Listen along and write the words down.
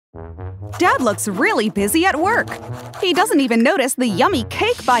Dad looks really busy at work. He doesn't even notice the yummy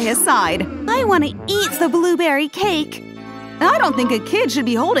cake by his side. I want to eat the blueberry cake. I don't think a kid should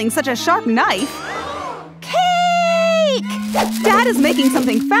be holding such a sharp knife. Cake! Dad is making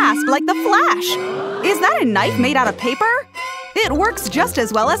something fast like the Flash. Is that a knife made out of paper? It works just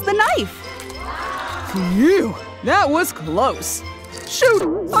as well as the knife. Phew, that was close. Shoot,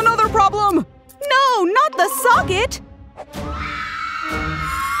 another problem! No, not the socket!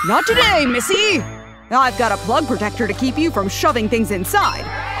 Not today, Missy! I've got a plug protector to keep you from shoving things inside.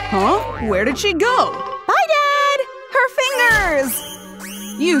 Huh? Where did she go? Bye, Dad! Her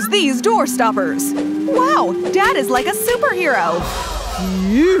fingers! Use these door stoppers. Wow, Dad is like a superhero.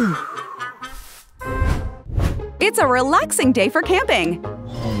 Phew. It's a relaxing day for camping.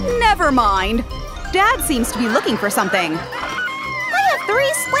 Never mind. Dad seems to be looking for something. I have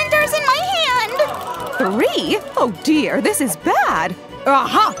 3 splinters in my hand! 3? Oh dear, this is bad.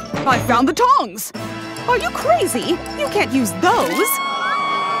 Aha! I found the tongs! Are you crazy? You can't use those!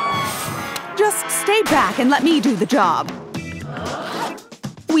 Just stay back and let me do the job.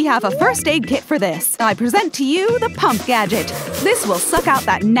 We have a first aid kit for this. I present to you the pump gadget. This will suck out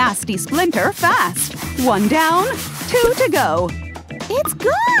that nasty splinter fast. 1 down, 2 to go. It's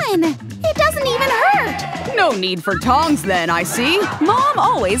gone! It doesn't even hurt! No need for tongs then, I see. Mom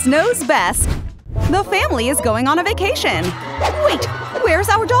always knows best. The family is going on a vacation. Wait, where's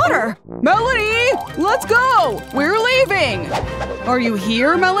our daughter? Melanie! Let's go! We're leaving! Are you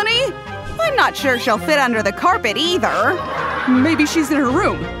here, Melanie? I'm not sure she'll fit under the carpet either. Maybe she's in her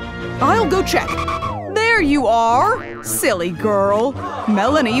room. I'll go check. There you are! Silly girl.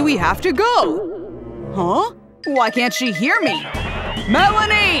 Melanie, we have to go. Huh? Why can't she hear me?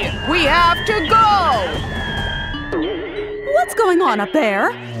 Melanie! We have to go! What's going on up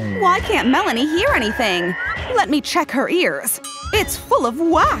there? Why can't Melanie hear anything? Let me check her ears. It's full of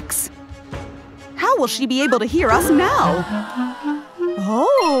wax. How will she be able to hear us now?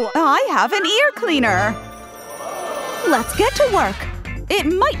 Oh, I have an ear cleaner. Let's get to work. It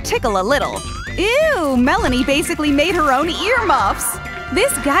might tickle a little. Ew, Melanie basically made her own earmuffs.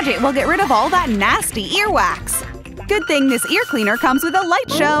 This gadget will get rid of all that nasty earwax. Good thing this ear cleaner comes with a light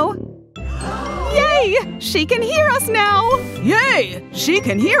show. Yay! She can hear us now! Yay! She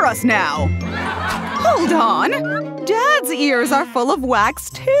can hear us now! Hold on! Dad's ears are full of wax,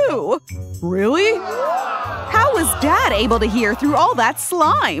 too! Really? How was Dad able to hear through all that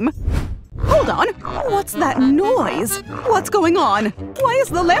slime? Hold on! What's that noise? What's going on? Why is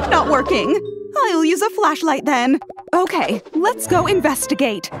the lamp not working? I'll use a flashlight then. Okay, let's go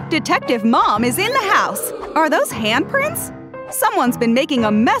investigate. Detective Mom is in the house. Are those handprints? Someone's been making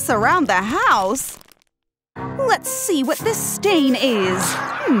a mess around the house. Let's see what this stain is.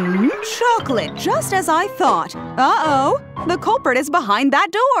 Chocolate, just as I thought. Uh-oh, the culprit is behind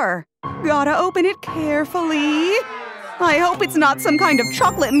that door. Gotta open it carefully. I hope it's not some kind of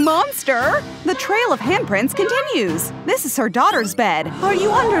chocolate monster. The trail of handprints continues. This is her daughter's bed. Are you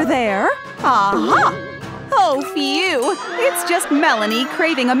under there? Aha! Oh, phew. It's just Melanie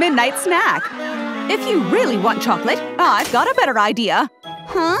craving a midnight snack. If you really want chocolate, I've got a better idea.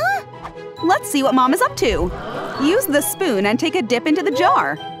 Huh? Let's see what Mom is up to. Use the spoon and take a dip into the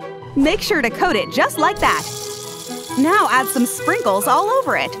jar. Make sure to coat it just like that. Now add some sprinkles all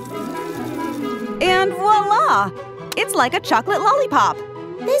over it. And voila! It's like a chocolate lollipop.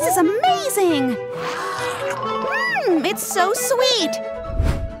 This is amazing! It's so sweet!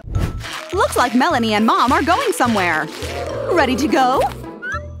 Looks like Melanie and Mom are going somewhere. Ready to go?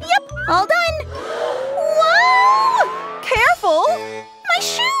 Yep, all done! Whoa! Careful! My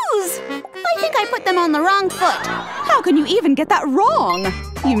shoes! I think I put them on the wrong foot. How can you even get that wrong?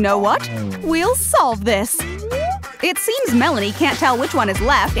 You know what? We'll solve this. It seems Melanie can't tell which one is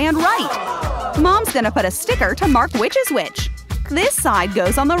left and right. Mom's gonna put a sticker to mark which is which. This side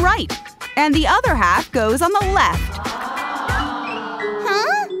goes on the right, and the other half goes on the left.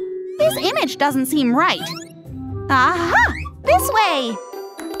 Huh? This image doesn't seem right. Aha! This way!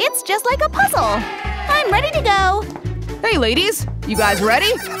 It's just like a puzzle. I'm ready to go. Hey, ladies. You guys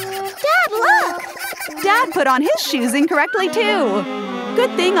ready? Dad, look! Dad put on his shoes incorrectly, too.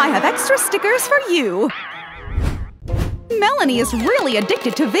 Good thing I have extra stickers for you. Melanie is really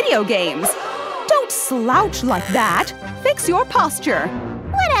addicted to video games. Don't slouch like that. Fix your posture.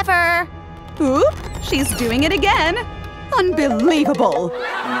 Whatever. Oop, she's doing it again. Unbelievable.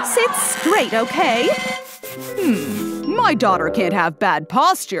 Sit straight, okay? My daughter can't have bad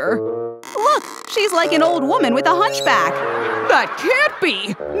posture. Look, she's like an old woman with a hunchback. That can't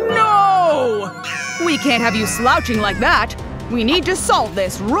be! No! We can't have you slouching like that. We need to solve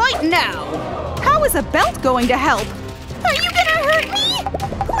this right now. How is a belt going to help? Are you gonna hurt me?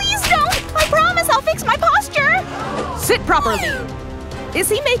 properly. Is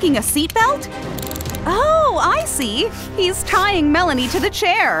he making a seatbelt? Oh, I see. He's tying Melanie to the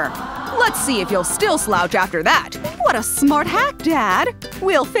chair. Let's see if you'll still slouch after that. What a smart hack, Dad.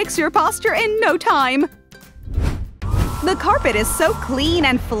 We'll fix your posture in no time. The carpet is so clean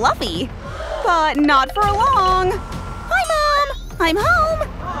and fluffy. But not for long. Hi, Mom! I'm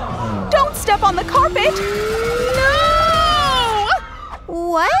home! Don't step on the carpet! No!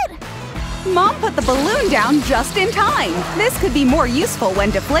 What? Mom put the balloon down just in time. This could be more useful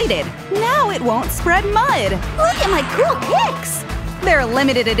when deflated. Now it won't spread mud. Look at my cool kicks! They're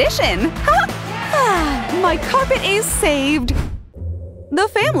limited edition. My carpet is saved. The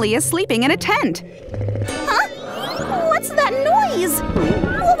family is sleeping in a tent. Huh? What's that noise?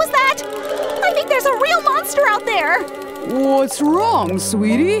 What was that? I think there's a real monster out there! What's wrong,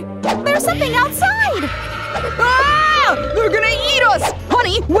 sweetie? There's something outside! Ah! They're gonna eat us!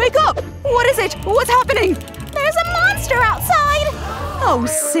 Honey, wake up! What is it? What's happening? There's a monster outside! Oh,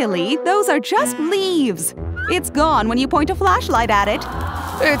 silly. Those are just leaves. It's gone when you point a flashlight at it.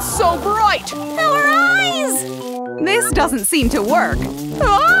 It's so bright! Our eyes! This doesn't seem to work.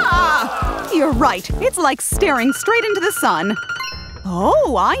 Ah! You're right. It's like staring straight into the sun.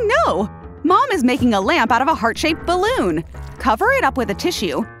 Oh, I know! Mom is making a lamp out of a heart-shaped balloon. Cover it up with a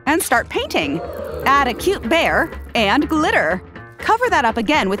tissue and start painting. Add a cute bear and glitter. Cover that up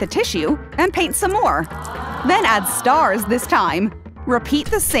again with a tissue and paint some more. Then add stars this time. Repeat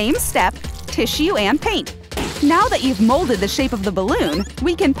the same step, tissue and paint. Now that you've molded the shape of the balloon,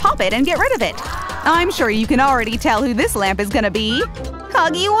 we can pop it and get rid of it. I'm sure you can already tell who this lamp is gonna be.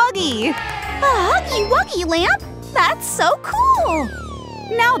 Huggy Wuggy! A Huggy Wuggy lamp? That's so cool!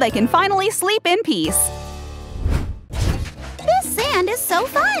 Now they can finally sleep in peace. This sand is so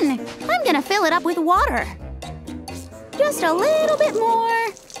fun! I'm gonna fill it up with water. Just a little bit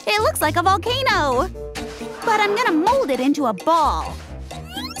more. It looks like a volcano. But I'm gonna mold it into a ball.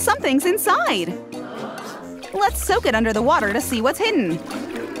 Something's inside. Let's soak it under the water to see what's hidden.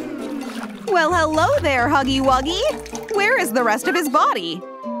 Well, hello there, Huggy Wuggy. Where is the rest of his body?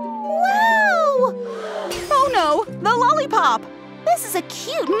 Wow! Oh no, the lollipop! This is a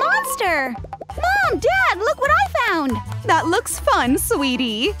cute monster! Mom, Dad, look what I found! That looks fun,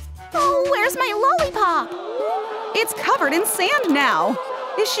 sweetie. Oh, where's my lollipop? It's covered in sand now.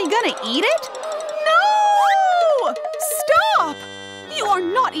 Is she gonna eat it? No! Stop! You are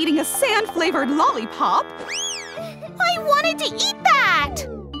not eating a sand-flavored lollipop. I wanted to eat that!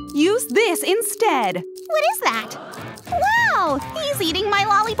 Use this instead. What is that? Wow! He's eating my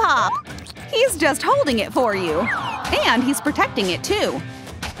lollipop. He's just holding it for you. And he's protecting it, too.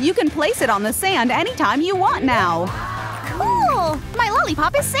 You can place it on the sand anytime you want now. Cool! My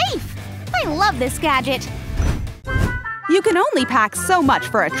lollipop is safe. I love this gadget. You can only pack so much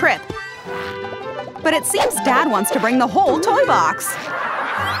for a trip. But it seems Dad wants to bring the whole toy box.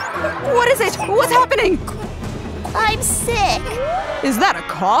 What is it? What's happening? I'm sick. Is that a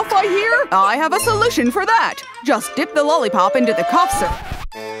cough I hear? I have a solution for that. Just dip the lollipop into the cough syrup.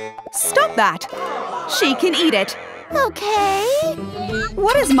 Stop that. She can eat it. Okay.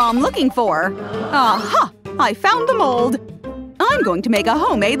 What is Mom looking for? Aha! I found the mold. I'm going to make a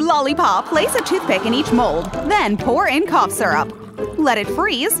homemade lollipop. Place a toothpick in each mold, then pour in cough syrup. Let it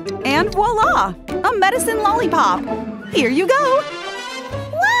freeze, and voila! A medicine lollipop. Here you go.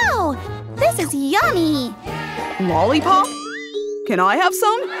 Wow! This is yummy. Lollipop? Can I have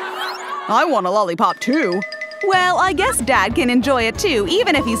some? I want a lollipop too. Well, I guess Dad can enjoy it too,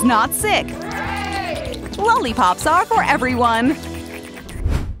 even if he's not sick. Lollipops are for everyone.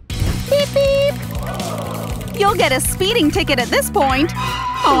 Beep beep. You'll get a speeding ticket at this point.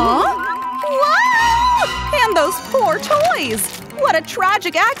 Huh? Wow! And those poor toys! What a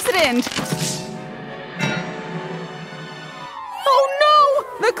tragic accident! Oh no!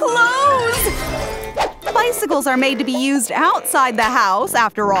 The clothes! Bicycles are made to be used outside the house,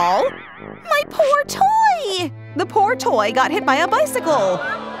 after all. My poor toy! The poor toy got hit by a bicycle.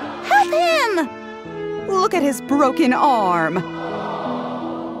 Help him! Look at his broken arm.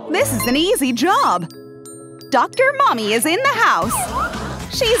 This is an easy job. Dr. Mommy is in the house.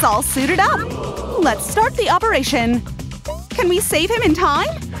 She's all suited up. Let's start the operation. Can we save him in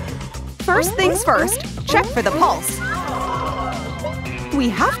time? First things first, check for the pulse. We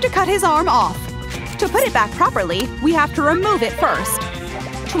have to cut his arm off. To put it back properly, we have to remove it first.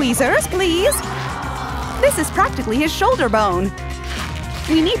 Tweezers, please. This is practically his shoulder bone.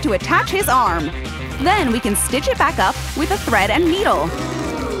 We need to attach his arm. Then we can stitch it back up with a thread and needle.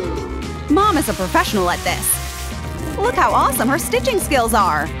 Mom is a professional at this. Look how awesome her stitching skills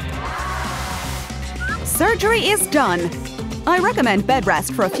are. Surgery is done. I recommend bed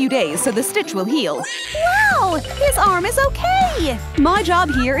rest for a few days so the stitch will heal. Wow! His arm is okay! My job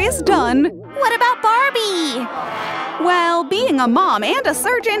here is done. What about Barbie? Well, being a mom and a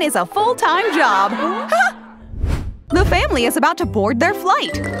surgeon is a full-time job. The family is about to board their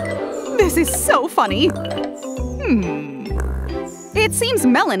flight. This is so funny. It seems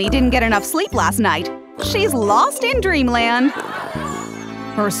Melanie didn't get enough sleep last night. She's lost in dreamland.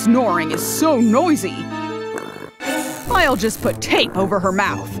 Her snoring is so noisy. I'll just put tape over her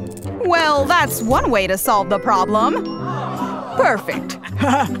mouth. Well, that's one way to solve the problem. Perfect.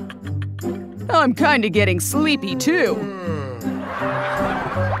 I'm kinda getting sleepy too.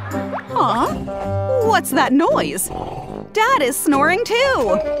 Huh? What's that noise? Dad is snoring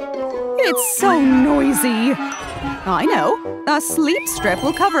too. It's so noisy. I know. A sleep strip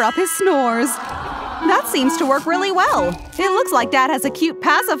will cover up his snores. That seems to work really well. It looks like Dad has a cute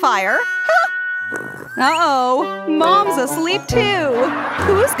pacifier. Uh-oh, Mom's asleep too.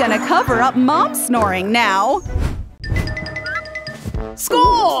 Who's gonna cover up Mom's snoring now?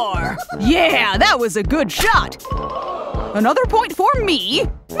 Score! Yeah, that was a good shot. Another point for me.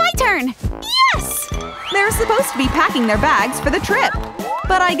 My turn! Yes! They're supposed to be packing their bags for the trip.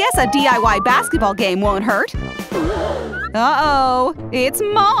 But I guess a DIY basketball game won't hurt. Uh-oh, it's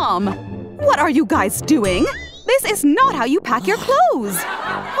Mom. What are you guys doing? This is not how you pack your clothes.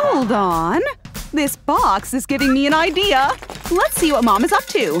 Hold on. This box is giving me an idea. Let's see what Mom is up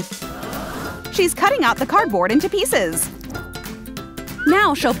to. She's cutting out the cardboard into pieces.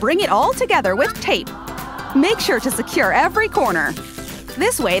 Now she'll bring it all together with tape. Make sure to secure every corner.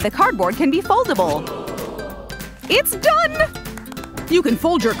 This way the cardboard can be foldable. It's done! You can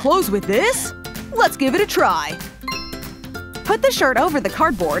fold your clothes with this? Let's give it a try. Put the shirt over the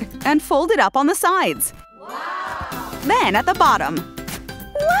cardboard and fold it up on the sides. Then at the bottom.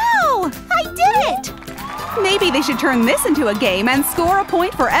 Wow! I did it! Maybe they should turn this into a game and score a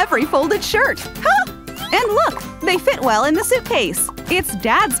point for every folded shirt. Huh! And look! They fit well in the suitcase. It's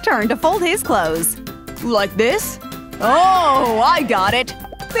Dad's turn to fold his clothes. Like this? Oh, I got it!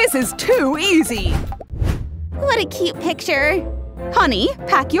 This is too easy! What a cute picture! Honey,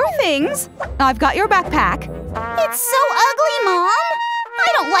 pack your things. I've got your backpack. It's so ugly, Mom! I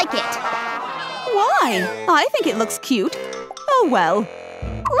don't like it. Why? I think it looks cute. Oh well.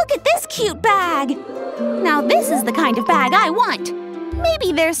 Look at this cute bag! Now this is the kind of bag I want.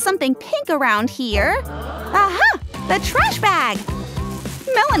 Maybe there's something pink around here. Aha! The trash bag!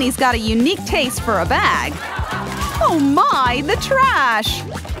 Melanie's got a unique taste for a bag. Oh my, the trash!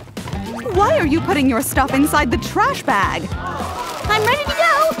 Why are you putting your stuff inside the trash bag? I'm ready to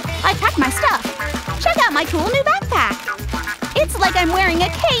go! I packed my stuff. Check out my cool new backpack. It's like I'm wearing a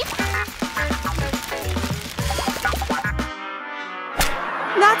cape.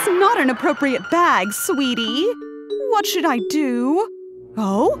 That's not an appropriate bag, sweetie. What should I do?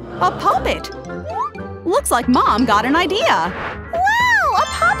 Oh, a poppet! Looks like Mom got an idea. Wow, a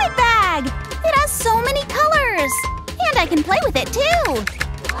poppet bag! It has so many colors! And I can play with it too!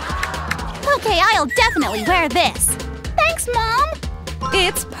 Okay, I'll definitely wear this. Thanks, Mom!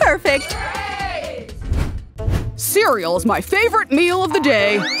 It's perfect! Cereal is my favorite meal of the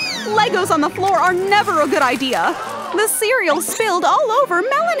day. Legos on the floor are never a good idea. The cereal spilled all over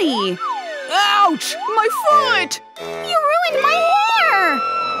Melanie. Ouch! My foot! You ruined my hair!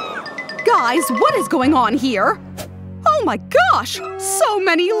 Guys, what is going on here? Oh my gosh! So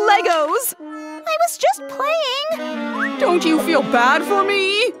many Legos! I was just playing. Don't you feel bad for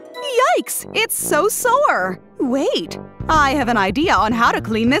me? Yikes! It's so sore! Wait, I have an idea on how to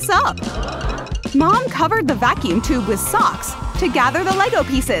clean this up. Mom covered the vacuum tube with socks to gather the Lego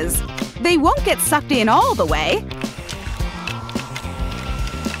pieces. They won't get sucked in all the way.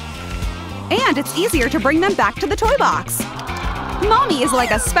 And it's easier to bring them back to the toy box. Mommy is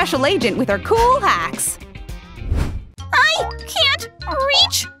like a special agent with her cool hacks. I can't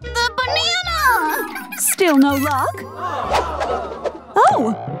reach the banana! Still no luck?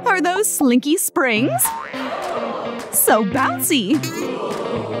 Oh, are those slinky springs? So bouncy.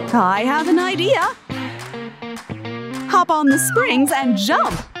 I have an idea. Hop on the springs and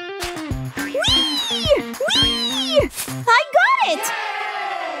jump. Whee! Whee! I got it!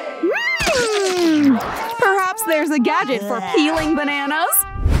 Perhaps there's a gadget for peeling bananas.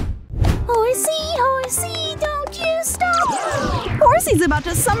 Horsey, horsey, don't you stop! Horsey's about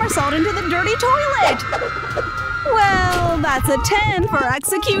to somersault into the dirty toilet. Well, that's a 10 for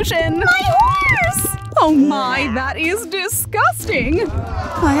execution. My horse! Oh my, that is disgusting.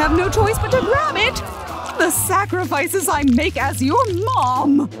 I have no choice but to grab it. The sacrifices I make as your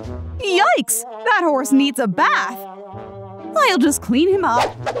mom. Yikes, that horse needs a bath. I'll just clean him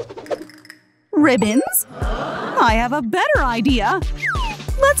up. Ribbons? I have a better idea.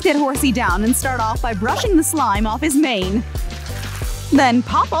 Let's get Horsey down and start off by brushing the slime off his mane. Then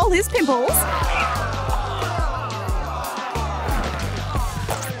pop all his pimples.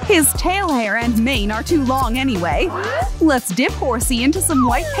 His tail hair and mane are too long anyway. Let's dip Horsey into some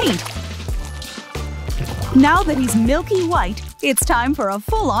white paint. Now that he's milky white, it's time for a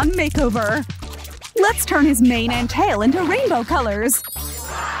full-on makeover. Let's turn his mane and tail into rainbow colors.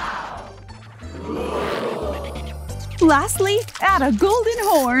 Lastly, add a golden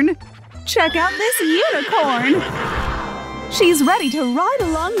horn. Check out this unicorn. She's ready to ride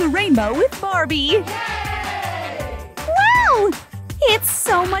along the rainbow with Barbie. Wow! It's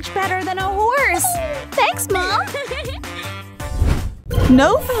so much better than a horse. Thanks, Mom.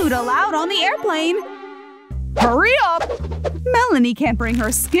 No food allowed on the airplane. Hurry up! Melanie can't bring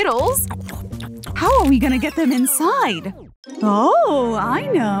her Skittles. How are we gonna get them inside? Oh, I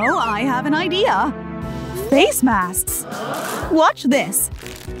know. I have an idea. Face masks. Watch this.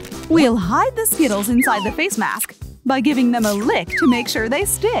 We'll hide the Skittles inside the face mask by giving them a lick to make sure they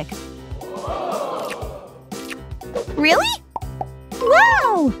stick. Really?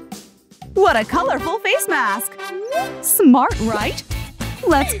 Wow! What a colorful face mask! Smart, right?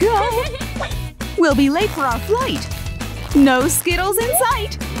 Let's go! We'll be late for our flight. No Skittles in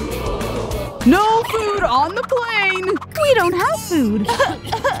sight. No food on the plane! We don't have food.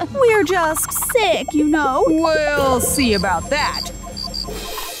 We're just sick, you know. We'll see about that.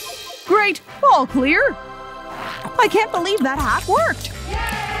 Great, all clear. I can't believe that hack worked.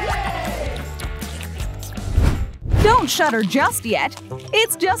 Don't shudder just yet.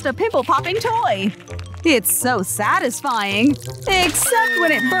 It's just a pimple-popping toy. It's so satisfying, except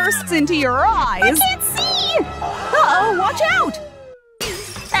when it bursts into your eyes. I can't see! Uh-oh, watch out!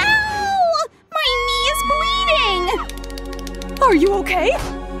 Ow! My knee is bleeding! Are you okay?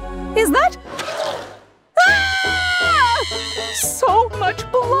 Is that… Ah! So much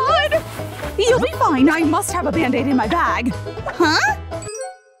blood! You'll be fine. I must have a Band-Aid in my bag. Huh?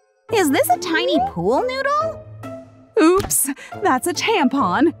 Is this a tiny pool noodle? Oops, that's a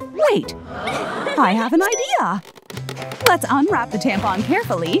tampon. Wait, I have an idea. Let's unwrap the tampon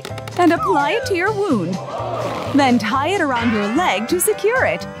carefully and apply it to your wound. Then tie it around your leg to secure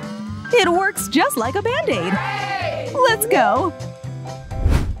it. It works just like a Band-Aid. Let's go.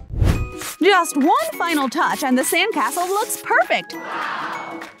 Just one final touch and the sandcastle looks perfect.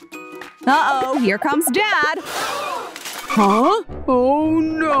 Uh-oh, here comes Dad. Huh? Oh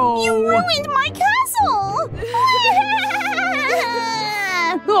no! You ruined my castle!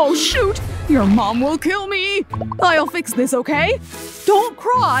 Oh shoot! Your mom will kill me! I'll fix this, okay? Don't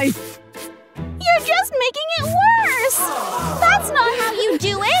cry! You're just making it worse! That's not how you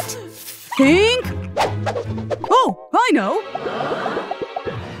do it! Pink? Oh, I know!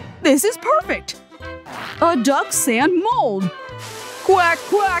 This is perfect! A duck sand mold! Quack,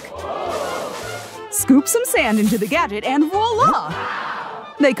 quack! Scoop some sand into the gadget and voila!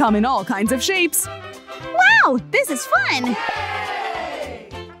 They come in all kinds of shapes. Wow, this is fun!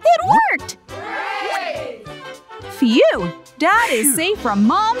 It worked! Phew! Dad is safe from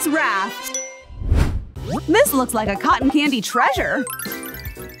Mom's wrath. This looks like a cotton candy treasure.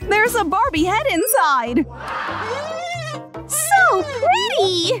 There's a Barbie head inside. So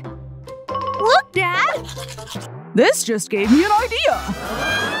pretty! Look, Dad! This just gave me an idea!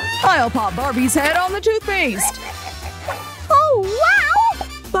 I'll pop Barbie's head on the toothpaste! Oh, wow!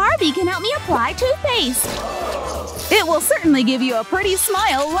 Barbie can help me apply toothpaste. It will certainly give you a pretty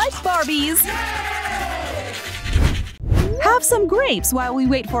smile like Barbie's. Have some grapes while we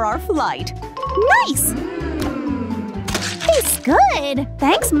wait for our flight. Nice! Tastes good!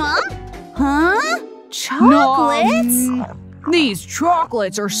 Thanks, Mom! Huh? Chocolates? These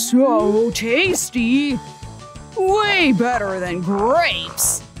chocolates are so tasty! Way better than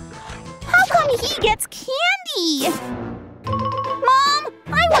grapes! How come he gets candy? Mom,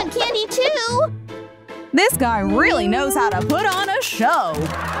 I want candy too! This guy really knows how to put on a show.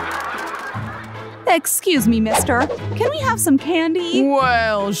 Excuse me, mister. Can we have some candy?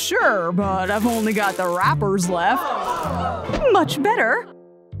 Well, sure, but I've only got the wrappers left. Much better.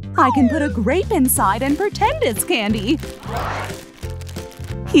 I can put a grape inside and pretend it's candy.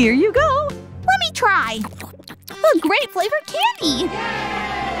 Here you go. Let me try. A grape-flavored candy.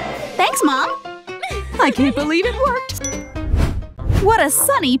 Thanks, Mom. I can't believe it worked. What a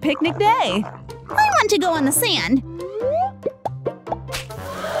sunny picnic day. I want to go on the sand.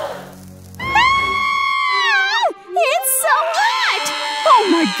 Ah! It's so hot! Oh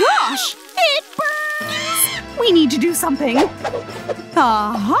my gosh! It burns! We need to do something.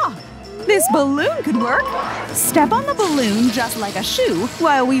 Aha! This balloon could work! Step on the balloon just like a shoe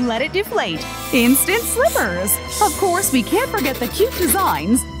while we let it deflate. Instant slippers! Of course, we can't forget the cute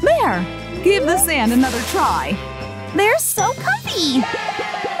designs. There! Give the sand another try. They're so comfy!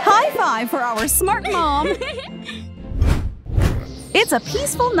 High five for our smart mom! It's a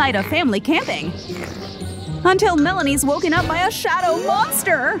peaceful night of family camping. Until Melanie's woken up by a shadow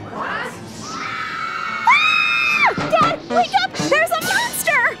monster! Ah! Dad, wake up! There's a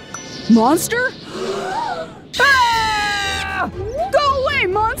monster! Monster? Ah! Go away,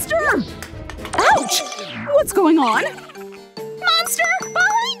 monster! Ouch! What's going on? Monster!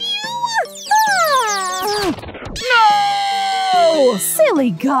 Behind you! Ah! No!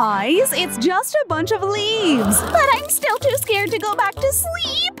 Silly guys, it's just a bunch of leaves. But I'm still too scared to go back to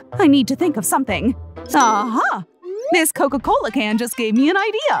sleep. I need to think of something. Aha! This Coca-Cola can just gave me an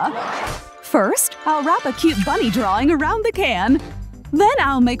idea. First, I'll wrap a cute bunny drawing around the can. Then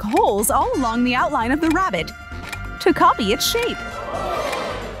I'll make holes all along the outline of the rabbit to copy its shape.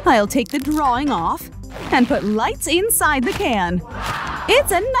 I'll take the drawing off and put lights inside the can.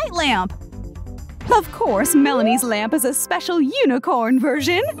 It's a night lamp. Of course, Melanie's lamp is a special unicorn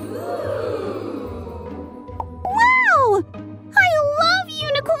version. Wow! I love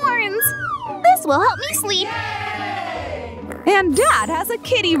unicorns! This will help me sleep. And Dad has a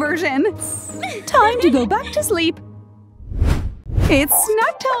kitty version. Time to go back to sleep. It's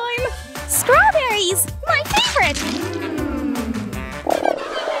snack time! Strawberries! My favorite!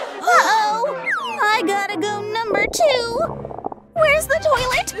 Uh-oh! I gotta go number 2. Where's the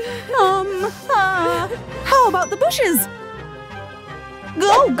toilet? How about the bushes?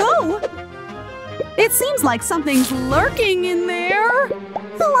 Go, go! It seems like something's lurking in there.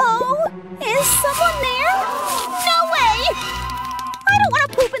 Hello? Is someone there? No way! I don't want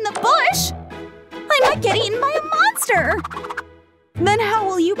to poop in the bush! I might get eaten by a monster! Then how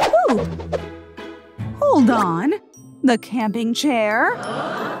will you poop? Hold on. The camping chair?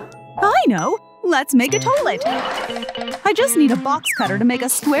 I know! Let's make a toilet! I just need a box cutter to make a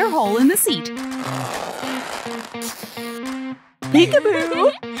square hole in the seat.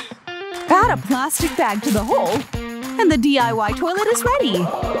 Peekaboo! Add a plastic bag to the hole, and the DIY toilet is ready.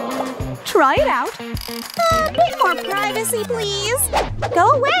 Try it out. A bit more privacy, please. Go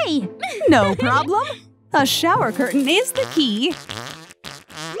away. No problem. A shower curtain is the key.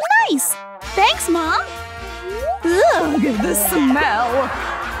 Nice. Thanks, Mom. Ugh, the smell.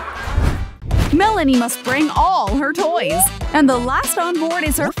 Melanie must bring all her toys. And the last on board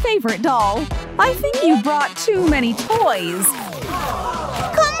is her favorite doll. I think you brought too many toys.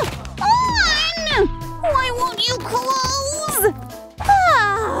 Come on! Why won't you close?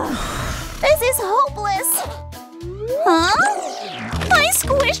 Ah, this is hopeless. Huh? I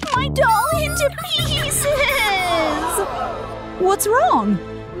squished my doll into pieces! What's wrong?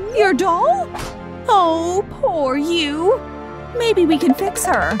 Your doll? Oh, poor you. Maybe we can fix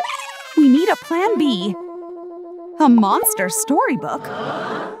her. We need a plan B. A monster storybook?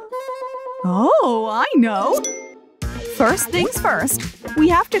 Oh, I know! First things first, we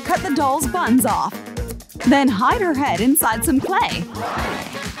have to cut the doll's buns off. Then hide her head inside some clay.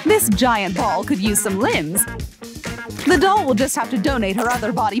 This giant ball could use some limbs. The doll will just have to donate her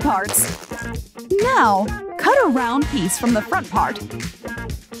other body parts. Now, cut a round piece from the front part.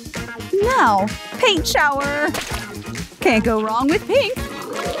 Now, paint shower! Can't go wrong with pink.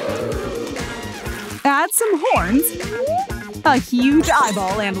 Add some horns, a huge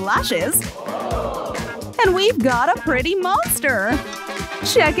eyeball and lashes. And we've got a pretty monster!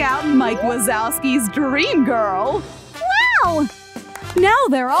 Check out Mike Wazowski's Dream Girl! Wow! Now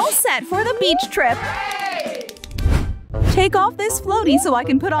they're all set for the beach trip! Take off this floaty so I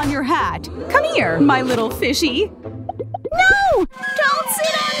can put on your hat. Come here, my little fishy! No! Don't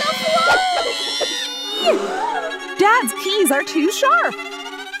sit on the floaty! Dad's keys are too sharp!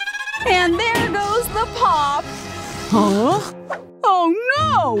 And there goes the pop! Huh? Oh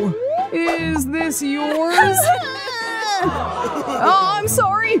no! Is this yours? Oh, I'm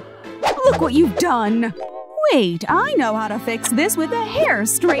sorry! Look what you've done! Wait, I know how to fix this with a hair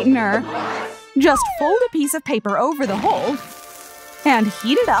straightener. Just fold a piece of paper over the hole and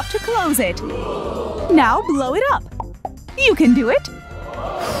heat it up to close it. Now blow it up. You can do it!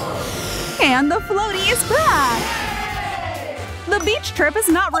 And the floaty is back! The beach trip is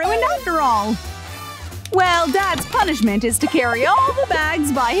not ruined after all! Well, Dad's punishment is to carry all the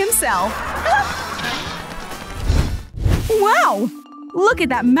bags by himself. Wow! Look at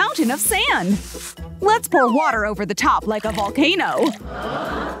that mountain of sand! Let's pour water over the top like a volcano.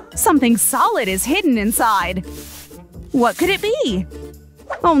 Something solid is hidden inside. What could it be?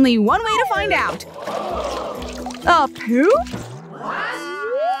 Only one way to find out. A poop?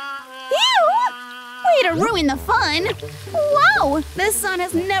 Way to ruin the fun! Whoa! The sun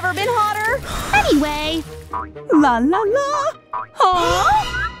has never been hotter! Anyway… La la la! Huh?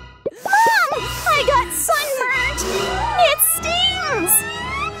 Mom! I got sunburnt! It stings!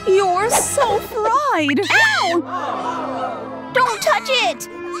 You're so fried! Ow! Don't touch it!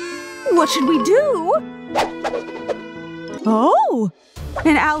 What should we do? Oh!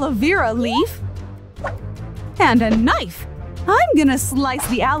 An aloe vera leaf. And a knife. I'm gonna slice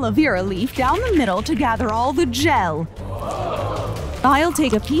the aloe vera leaf down the middle to gather all the gel. I'll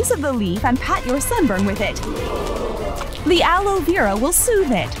take a piece of the leaf and pat your sunburn with it. The aloe vera will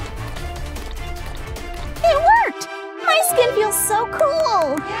soothe it. It worked! My skin feels so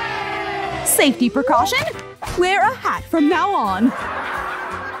cool! Safety precaution? Wear a hat from now on.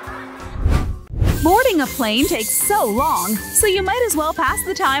 Boarding a plane takes so long, so you might as well pass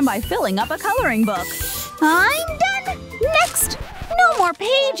the time by filling up a coloring book. I'm done! Next! No more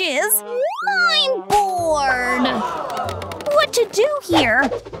pages! I'm bored! What to do here?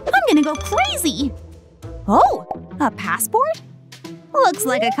 I'm gonna go crazy! Oh, a passport? Looks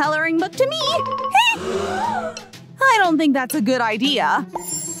like a coloring book to me! I don't think that's a good idea.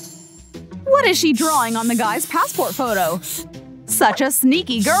 What is she drawing on the guy's passport photo? Such a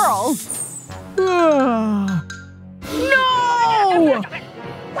sneaky girl! No!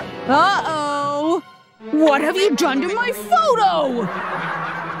 Uh-oh! What have you done to my photo?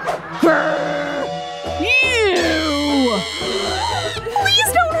 Ew!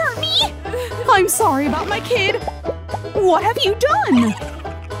 Please don't hurt me! I'm sorry about my kid. What have you done?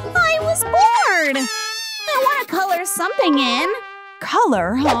 I was bored! I want to color something in.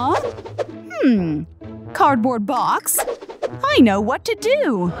 Color, huh? Cardboard box? I know what to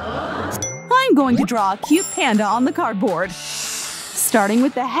do. I'm going to draw a cute panda on the cardboard, starting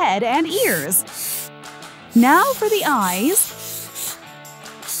with the head and ears. Now for the eyes.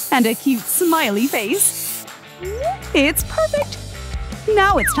 And a cute smiley face. It's perfect!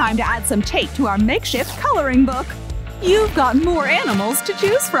 Now it's time to add some tape to our makeshift coloring book. You've got more animals to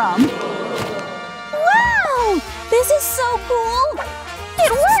choose from. Wow! This is so cool!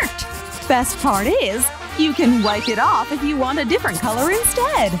 It worked! Best part is, you can wipe it off if you want a different color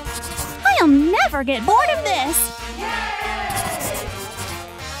instead. I'll never get bored of this!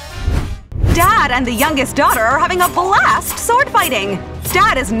 Dad and the youngest daughter are having a blast sword fighting.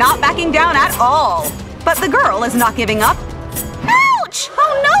 Dad is not backing down at all. But the girl is not giving up. Ouch!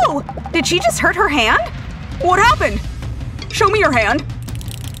 Oh no! Did she just hurt her hand? What happened? Show me your hand.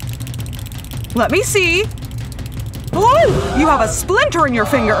 Let me see. Oh! You have a splinter in your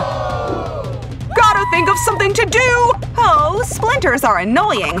finger. Gotta think of something to do! Oh, splinters are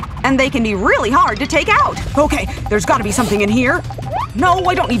annoying, and they can be really hard to take out. Okay, there's gotta be something in here. No,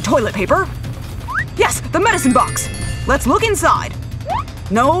 I don't need toilet paper. Yes, the medicine box. Let's look inside.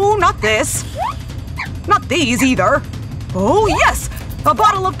 No, not this. Not these either. Oh, yes! A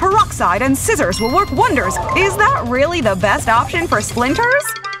bottle of peroxide and scissors will work wonders. Is that really the best option for splinters?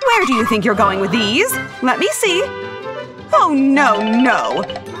 Where do you think you're going with these? Let me see. Oh, no, no.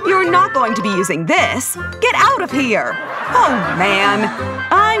 You're not going to be using this. Get out of here. Oh, man.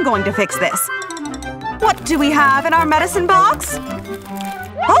 I'm going to fix this. What do we have in our medicine box?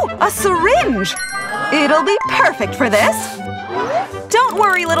 Oh, a syringe! It'll be perfect for this. Don't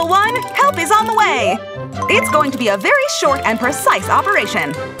worry, little one. Help is on the way. It's going to be a very short and precise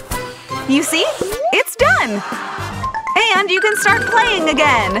operation. You see? It's done! And you can start playing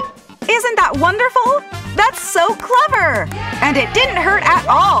again. Isn't that wonderful? That's so clever! And it didn't hurt at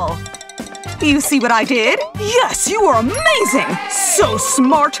all. You see what I did? Yes, you are amazing! So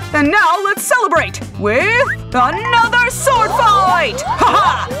smart! And now let's celebrate with another sword fight!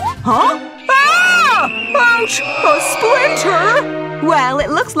 Ha-ha! Huh? Ah! Ouch! A splinter! Well, it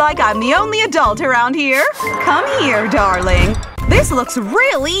looks like I'm the only adult around here. Come here, darling. This looks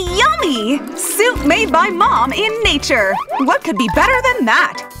really yummy! Soup made by Mom in nature. What could be better than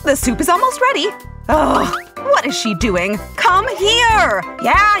that? The soup is almost ready. Ugh, what is she doing? Come here!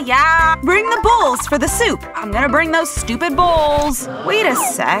 Yeah, bring the bowls for the soup. I'm gonna bring those stupid bowls. Wait a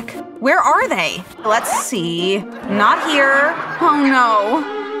sec. Where are they? Let's see. Not here. Oh no.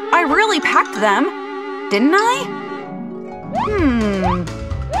 I really packed them. Didn't I?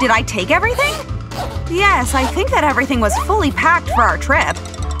 Did I take everything? Yes, I think that everything was fully packed for our trip.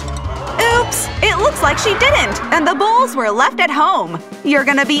 Oops! It looks like she didn't, and the bowls were left at home. You're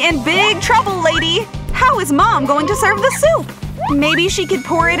gonna be in big trouble, lady! How is Mom going to serve the soup? Maybe she could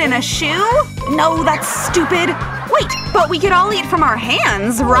pour it in a shoe? No, that's stupid. Wait, but we could all eat from our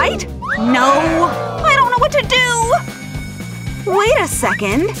hands, right? No. I don't know what to do! Wait a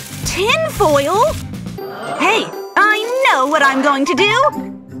second. Tin foil? Hey, I know what I'm going to do!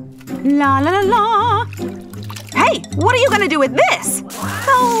 La la la la! Hey, what are you gonna do with this?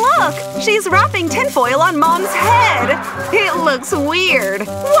 Oh, look! She's wrapping tinfoil on Mom's head! It looks weird.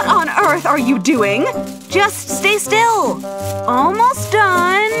 What on earth are you doing? Just stay still. Almost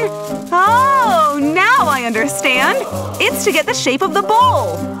done. Oh, now I understand. It's to get the shape of the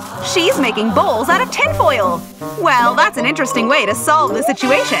bowl. She's making bowls out of tinfoil. Well, that's an interesting way to solve the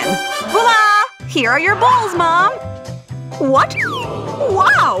situation. Voila! Here are your bowls, Mom. What?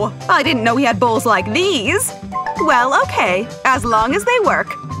 Wow! I didn't know we had bowls like these. Well, okay, as long as they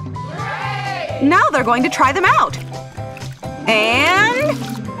work. Now they're going to try them out. And…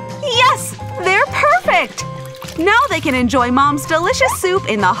 yes! They're perfect! Now they can enjoy Mom's delicious soup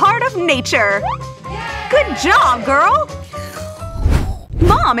in the heart of nature. Good job, girl!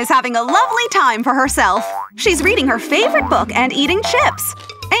 Mom is having a lovely time for herself. She's reading her favorite book and eating chips.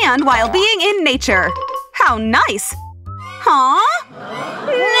 And while being in nature. How nice! Huh?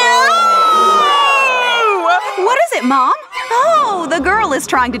 No! What is it, Mom? Oh, the girl is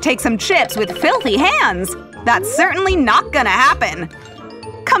trying to take some chips with filthy hands. That's certainly not gonna happen.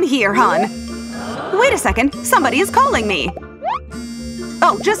 Come here, hon. Wait a second, somebody is calling me.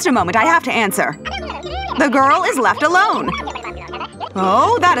 Oh, just a moment, I have to answer. The girl is left alone.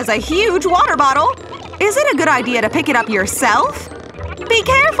 Oh, that is a huge water bottle. Is it a good idea to pick it up yourself? Be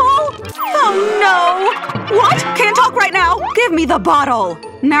careful! Oh no! What? Can't talk right now! Give me the bottle!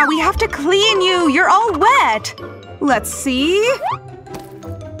 Now we have to clean you! You're all wet! Let's see…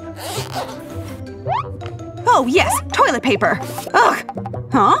 oh yes, toilet paper! Ugh!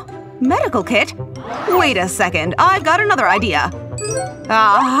 Huh? Medical kit? Wait a second, I've got another idea.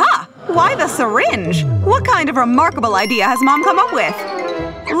 Aha! Why the syringe? What kind of remarkable idea has Mom come up with?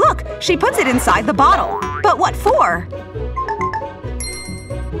 Look, she puts it inside the bottle. But what for?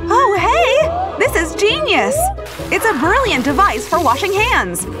 Oh, hey! This is genius! It's a brilliant device for washing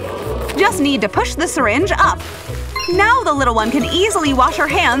hands. Just need to push the syringe up. Now the little one can easily wash her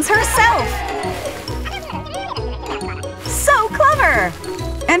hands herself. So clever!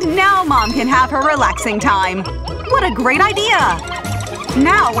 And now Mom can have her relaxing time. What a great idea!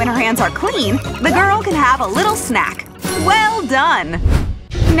 Now when her hands are clean, the girl can have a little snack. Well done!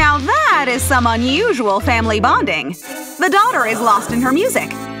 Now that is some unusual family bonding. The daughter is lost in her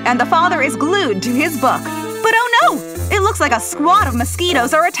music, and the father is glued to his book. But oh no! It looks like a squad of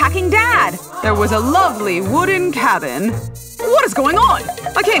mosquitoes are attacking Dad! There was a lovely wooden cabin. What is going on?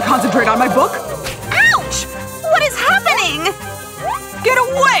 I can't concentrate on my book! Ouch! What is happening? Get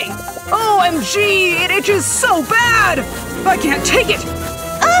away! OMG! It itches so bad! I can't take it!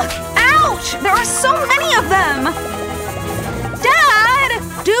 Ugh! Ouch! There are so many of them! Dad!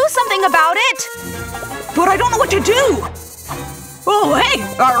 Do something about it! But I don't know what to do! Oh, hey!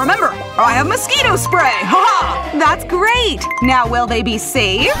 I remember! I have mosquito spray! Ha-ha! That's great! Now will they be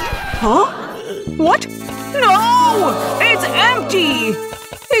safe? Huh? What? No! It's empty!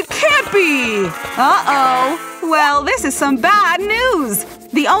 It can't be! Uh-oh. Well, this is some bad news!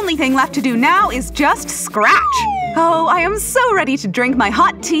 The only thing left to do now is just scratch. Oh, I am so ready to drink my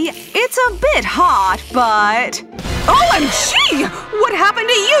hot tea. It's a bit hot, but… OMG! What happened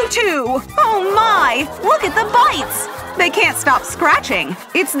to you two? Oh my! Look at the bites! They can't stop scratching.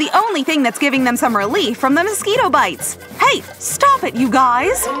 It's the only thing that's giving them some relief from the mosquito bites. Hey, stop it, you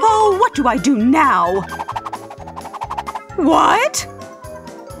guys! Oh, what do I do now? What?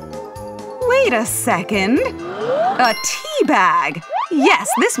 Wait a second. A tea bag. Yes,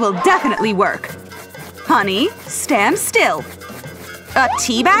 this will definitely work. Honey, stand still. A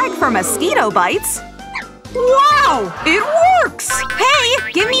tea bag for mosquito bites? Wow! It works!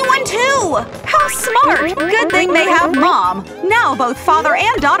 Hey, give me one too! How smart! Good thing they have Mom. Now both father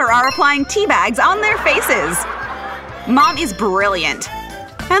and daughter are applying tea bags on their faces. Mom is brilliant.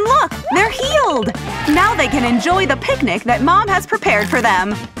 And look, they're healed! Now they can enjoy the picnic that Mom has prepared for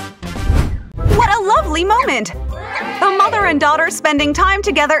them. What a lovely moment! A mother and daughter spending time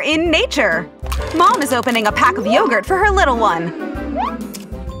together in nature. Mom is opening a pack of yogurt for her little one.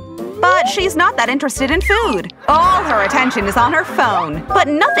 But she's not that interested in food. All her attention is on her phone. But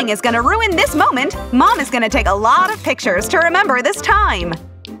nothing is gonna ruin this moment. Mom is gonna take a lot of pictures to remember this time.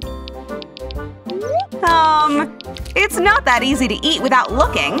 It's not that easy to eat without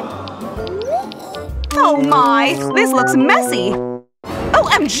looking. Oh my, this looks messy.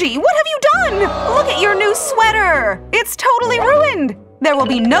 OMG, what have you done? Look at your new sweater! It's totally ruined! There will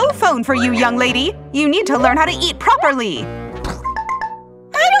be no phone for you, young lady. You need to learn how to eat properly.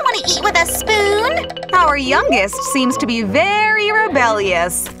 I don't want to eat with a spoon! Our youngest seems to be very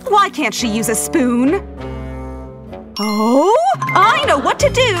rebellious. Why can't she use a spoon? Oh, I know what to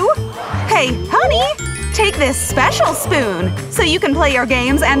do! Hey, honey, take this special spoon so you can play your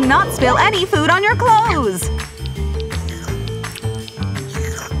games and not spill any food on your clothes.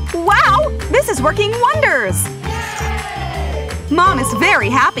 This is working wonders! Mom is very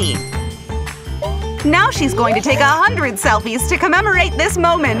happy. Now she's going to take 100 selfies to commemorate this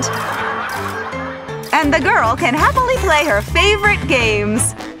moment. And the girl can happily play her favorite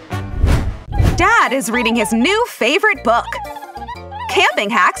games. Dad is reading his new favorite book,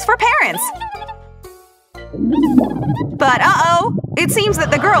 Camping Hacks for Parents. But uh-oh, it seems that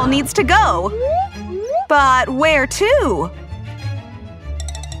the girl needs to go. But where to?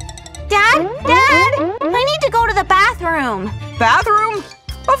 Dad? Dad? I need to go to the bathroom. Bathroom?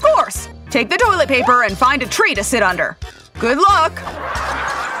 Of course! Take the toilet paper and find a tree to sit under. Good luck!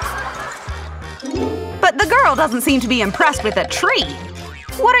 But the girl doesn't seem to be impressed with a tree.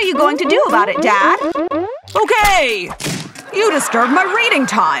 What are you going to do about it, Dad? Okay! You disturbed my reading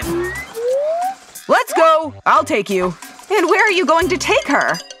time. Let's go! I'll take you. And where are you going to take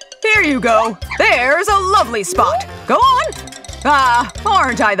her? Here you go. There's a lovely spot. Go on! Ah,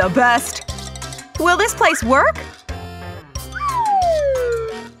 aren't I the best? Will this place work?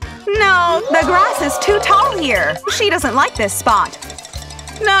 No, the grass is too tall here. She doesn't like this spot.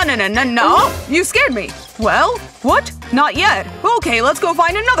 No. You scared me. Well, what? Not yet. Okay, let's go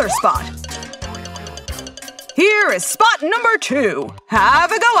find another spot. Here is spot number 2.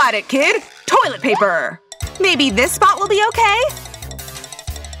 Have a go at it, kid. Toilet paper. Maybe this spot will be okay?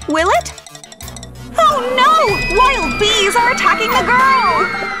 Will it? Oh no! Wild bees are attacking the girl!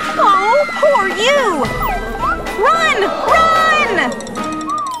 Oh, poor you! Run! Run!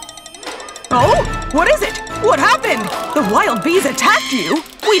 Oh? What is it? What happened? The wild bees attacked you?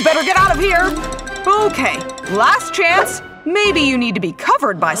 We better get out of here! Okay, last chance. Maybe you need to be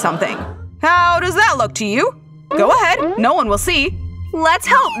covered by something. How does that look to you? Go ahead, no one will see. Let's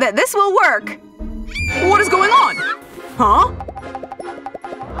hope that this will work. What is going on? Huh?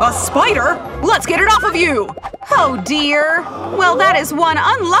 A spider? Let's get it off of you! Oh dear. Well, that is one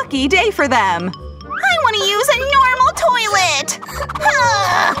unlucky day for them. I want to use a normal toilet!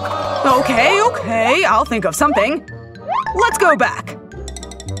 Okay, I'll think of something. Let's go back.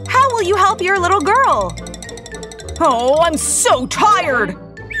 How will you help your little girl? Oh, I'm so tired!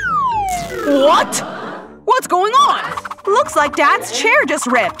 What? What's going on? Looks like Dad's chair just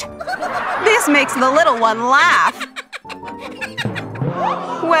ripped. This makes the little one laugh.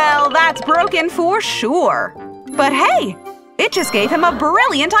 Well, that's broken for sure. But hey, it just gave him a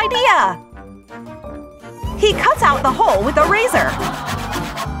brilliant idea. He cuts out the hole with a razor.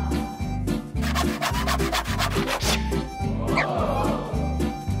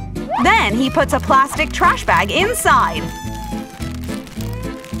 Then he puts a plastic trash bag inside.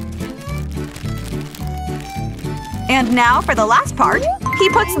 And now for the last part, he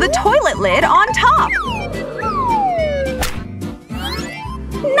puts the toilet lid on top.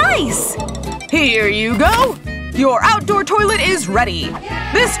 Nice! Here you go! Your outdoor toilet is ready.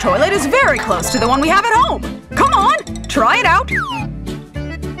 This toilet is very close to the one we have at home. Come on, try it out.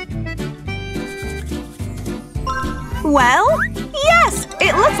 Well, yes!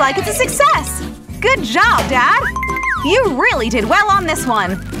 It looks like it's a success! Good job, Dad! You really did well on this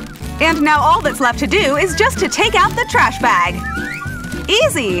one. And now all that's left to do is just to take out the trash bag.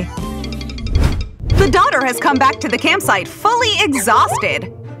 Easy! The daughter has come back to the campsite fully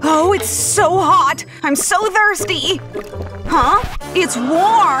exhausted. Oh, it's so hot! I'm so thirsty! Huh? It's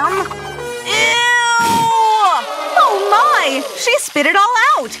warm! Ew! Oh my! She spit it all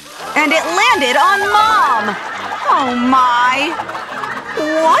out! And it landed on Mom! Oh my!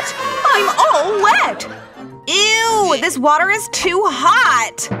 What? I'm all wet! Ew! This water is too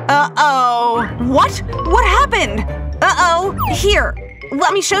hot! Uh-oh. What? What happened? Uh-oh. Here,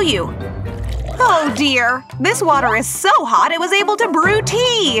 let me show you. Oh dear. This water is so hot it was able to brew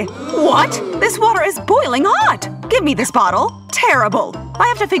tea! What? This water is boiling hot! Give me this bottle. Terrible. I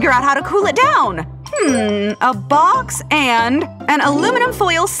have to figure out how to cool it down. A box and an aluminum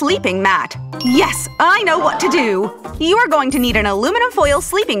foil sleeping mat. Yes, I know what to do. You are going to need an aluminum foil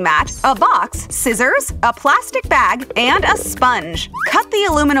sleeping mat, a box, scissors, a plastic bag, and a sponge. Cut the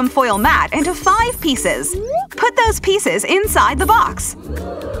aluminum foil mat into 5 pieces. Put those pieces inside the box.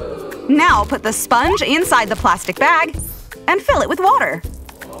 Now put the sponge inside the plastic bag and fill it with water.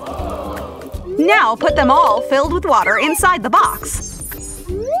 Now put them all filled with water inside the box.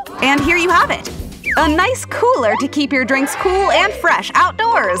 And here you have it. A nice cooler to keep your drinks cool and fresh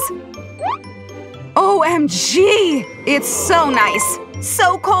outdoors. OMG! It's so nice.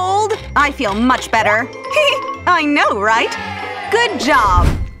 So cold. I feel much better. I know, right? Good job.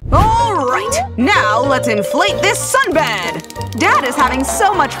 All right, now let's inflate this sunbed. Dad is having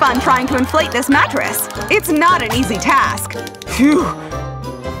so much fun trying to inflate this mattress. It's not an easy task. Phew.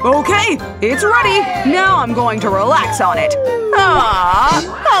 Okay, it's ready. Now I'm going to relax on it. Aww.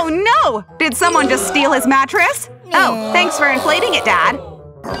 Oh no! Did someone just steal his mattress? Oh, thanks for inflating it, Dad.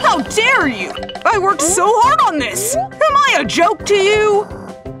 How dare you! I worked so hard on this! Am I a joke to you?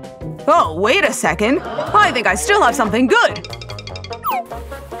 Oh, wait a second. I think I still have something good.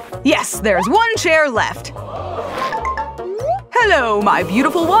 Yes, there's one chair left. Hello, my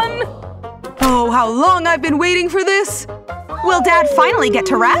beautiful one. Oh, how long I've been waiting for this. Will Dad finally get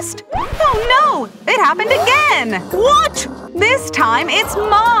to rest? Oh no! It happened again! What? This time it's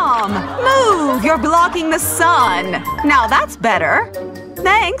Mom! Move! You're blocking the sun! Now that's better.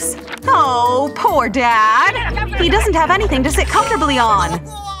 Thanks. Oh, poor Dad. He doesn't have anything to sit comfortably on.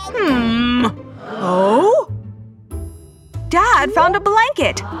 Oh? Dad found a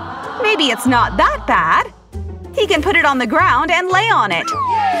blanket. Maybe it's not that bad. He can put it on the ground and lay on it.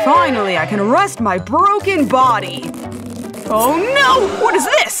 Finally, I can rest my broken body. Oh no! What is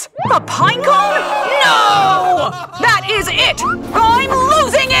this? A pine cone? No! That is it! I'm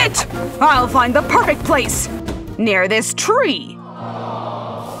losing it! I'll find the perfect place. Near this tree.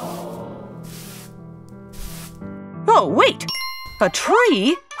 Oh, wait. A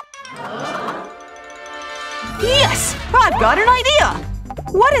tree? Yes! I've got an idea!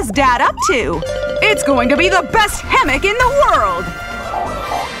 What is Dad up to? It's going to be the best hammock in the world!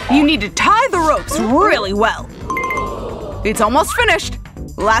 You need to tie the ropes really well. It's almost finished.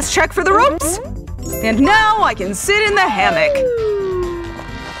 Last check for the ropes. And now I can sit in the hammock.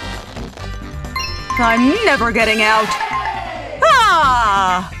 I'm never getting out.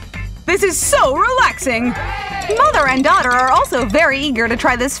 Ah! This is so relaxing. Mother and daughter are also very eager to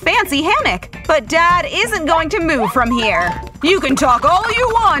try this fancy hammock. But Dad isn't going to move from here. You can talk all you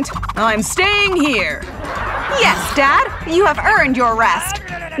want. I'm staying here. Yes, Dad. You have earned your rest.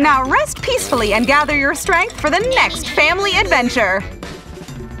 Now rest peacefully and gather your strength for the next family adventure.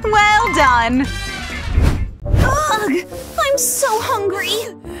 Well done. Ugh! I'm so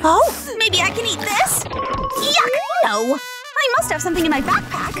hungry. Oh, maybe I can eat this? Yuck! No! I must have something in my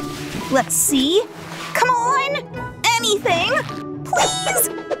backpack. Let's see. Come on! Anything! Please!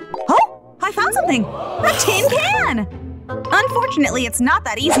 Oh! I found something! A tin can! Unfortunately, it's not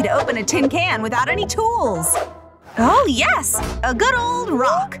that easy to open a tin can without any tools. Oh yes! A good old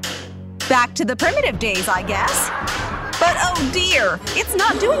rock. Back to the primitive days, I guess. But oh dear, it's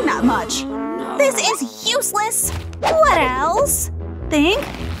not doing that much. This is useless! What else? Think.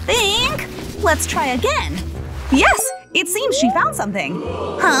 Let's try again. Yes! It seems she found something.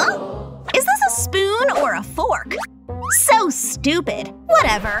 Huh? Is this a spoon or a fork? So stupid.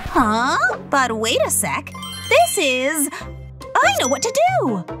 Whatever. Huh? But wait a sec. This is… I know what to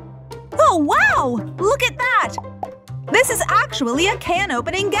do! Oh wow! Look at that! This is actually a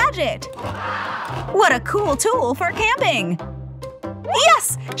can-opening gadget! What a cool tool for camping!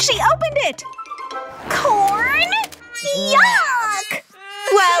 Yes! She opened it! Corn? Yuck!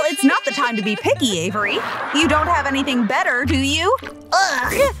 Well, it's not the time to be picky, Avery. You don't have anything better, do you?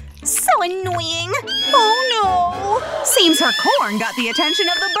 Ugh! So annoying! Oh no! Seems her corn got the attention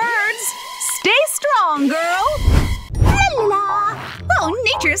of the birds! Stay strong, girl! La la! Oh,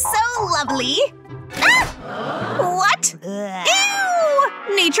 nature's so lovely! Ah! What?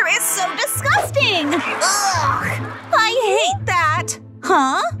 Ew! Nature is so disgusting! Ugh! I hate that!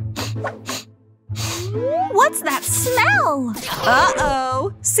 Huh? What's that smell?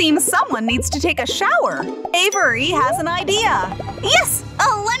 Uh-oh! Seems someone needs to take a shower. Avery has an idea. Yes! A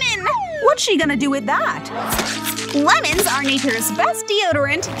lemon! What's she gonna do with that? Lemons are nature's best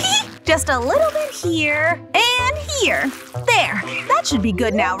deodorant. Just a little bit here and here. There. That should be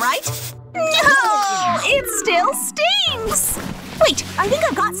good now, right? No! It still stings! Wait, I think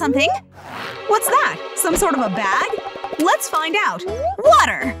I've got something. What's that? Some sort of a bag? Let's find out.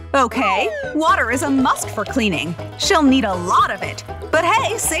 Water! Okay, water is a must for cleaning. She'll need a lot of it. But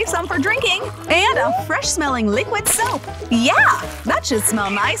hey, save some for drinking. And a fresh-smelling liquid soap. Yeah, that should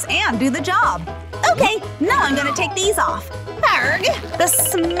smell nice and do the job. Okay, now I'm gonna take these off. Arg! The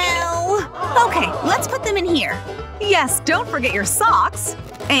smell! Okay, let's put them in here. Yes, don't forget your socks.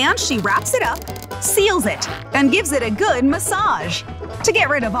 And she wraps it up, seals it, and gives it a good massage to get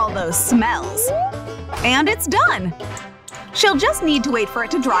rid of all those smells. And it's done. She'll just need to wait for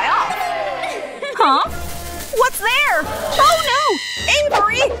it to dry off. Huh? What's there? Oh no!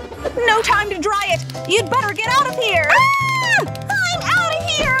 Avery! No time to dry it! You'd better get out of here! Ah! I'm out of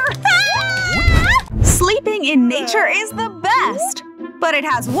here! Ah! Sleeping in nature is the best! But it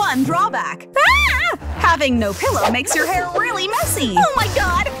has one drawback. Ah! Having no pillow makes your hair really messy. Oh my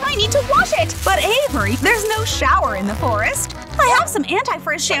god! I need to wash it! But Avery, there's no shower in the forest. I have some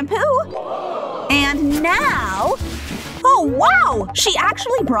anti-frizz shampoo. And now… Oh, wow! She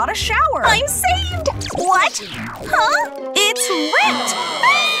actually brought a shower! I'm saved! What? Huh? It's ripped!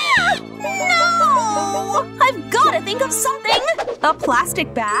 Ah! No! I've gotta think of something! A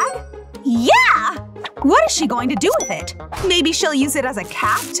plastic bag? Yeah! What is she going to do with it? Maybe she'll use it as a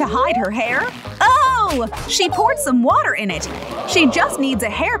cap to hide her hair? Oh! She poured some water in it. She just needs a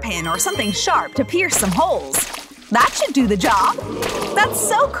hairpin or something sharp to pierce some holes. That should do the job. That's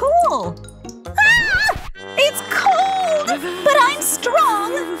so cool! Ah! It's cold! But I'm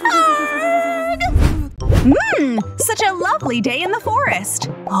strong! Such a lovely day in the forest.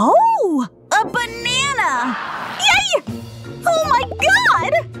 Oh! A banana! Yay! Oh my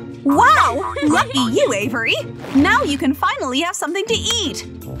god! Wow! Lucky you, Avery! Now you can finally have something to eat.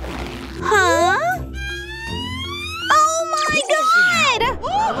 Huh? Oh my god!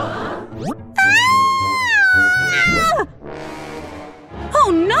 Ah! Oh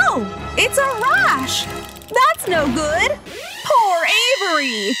no! It's a rash! That's no good! Poor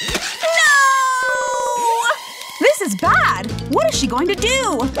Avery! No! This is bad! What is she going to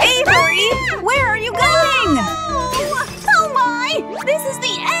do? Avery! Where are you going? Oh my! This is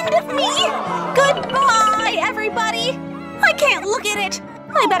the end of me! Goodbye, everybody! I can't look at it!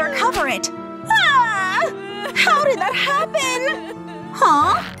 I better cover it! Ah! How did that happen?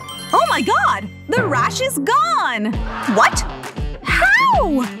 Huh? Oh my god! The rash is gone! What?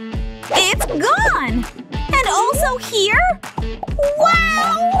 How? It's gone! And also here?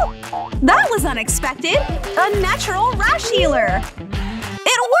 Wow! That was unexpected! A natural rash healer!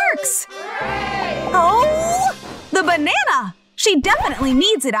 It works! Oh! The banana! She definitely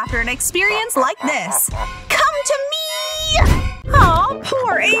needs it after an experience like this. Come to me! Aw,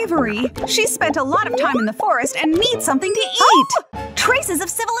 poor Avery. She spent a lot of time in the forest and needs something to eat. Oh, traces of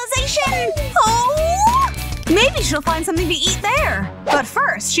civilization! Oh! Maybe she'll find something to eat there. But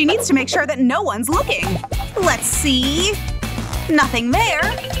first, she needs to make sure that no one's looking. Let's see. Nothing there.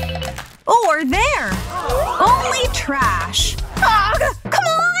 Or there. Only trash. Ugh, come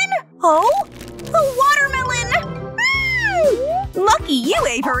on! Oh? A watermelon! Lucky you,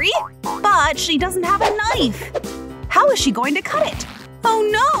 Avery! But she doesn't have a knife. How is she going to cut it? Oh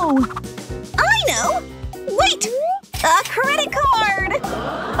no! I know! Wait! A credit card!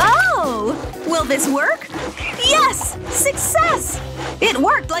 Oh! Will this work? Yes! Success! It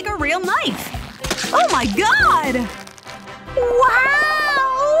worked like a real knife! Oh my god!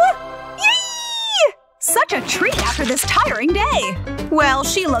 Wow! Yay! Such a treat after this tiring day! Well,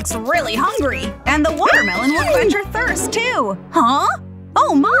 she looks really hungry, and the watermelon will quench her thirst too! Huh?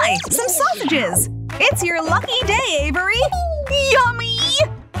 Oh my! Some sausages! It's your lucky day, Avery! Yummy!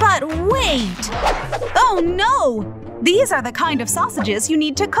 But wait! Oh no! These are the kind of sausages you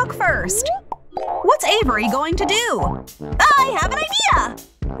need to cook first. What's Avery going to do? I have an idea!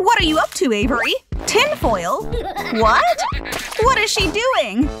 What are you up to, Avery? Tinfoil? What? What is she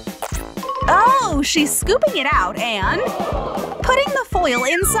doing? Oh, she's scooping it out and putting the foil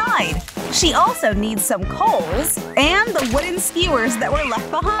inside. She also needs some coals and the wooden skewers that were left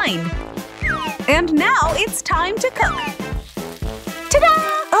behind. And now it's time to cook. Ta-da!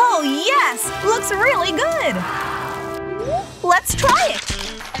 Oh yes! Looks really good! Let's try it!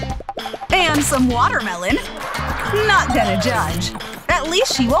 And some watermelon. Not gonna judge. At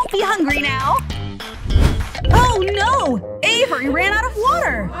least she won't be hungry now. Oh no! Avery ran out of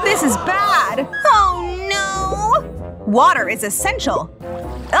water! This is bad! Oh no! Water is essential.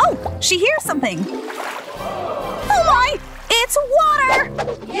 Oh, she hears something. Oh my! It's water!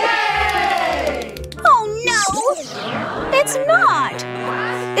 Yay! Oh no! It's not!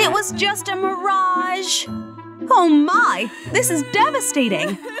 It was just a mirage! Oh my! This is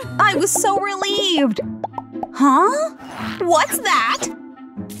devastating! I was so relieved! Huh? What's that?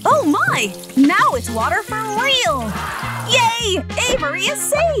 Oh my! Now it's water for real! Yay! Avery is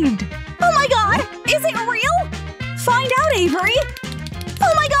saved! Oh my god! Is it real? Find out, Avery!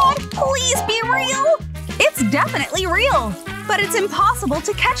 Oh my god! Please be real! It's definitely real! But it's impossible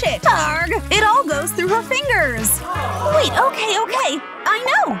to catch it! Arg! It all goes through her fingers! Wait, okay. I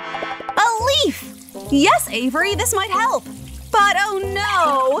know! A leaf! Yes, Avery, this might help! But oh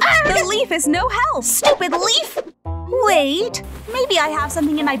no! The leaf is no help! Stupid leaf! Wait, maybe I have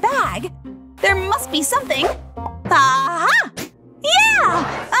something in my bag. There must be something. Aha!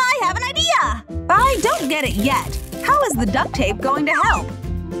 Yeah! I have an idea! I don't get it yet. How is the duct tape going to help?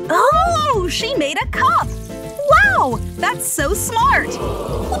 Oh, she made a cup! Wow! That's so smart!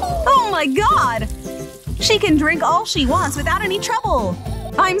 Oh my god! She can drink all she wants without any trouble!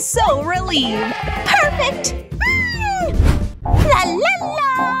 I'm so relieved! Perfect! La la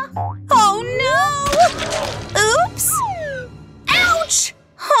la! Oh no! Oops! Ouch!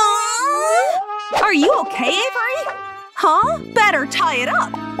 Huh? Are you okay, Avery? Huh? Better tie it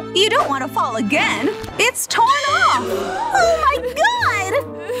up. You don't want to fall again. It's torn off. Oh my god!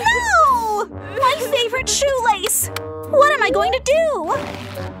 No! My favorite shoelace! What am I going to do?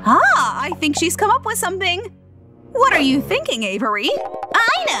 Ah, I think she's come up with something. What are you thinking, Avery?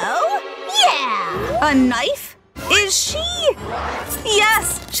 I know! Yeah! A knife? Is she?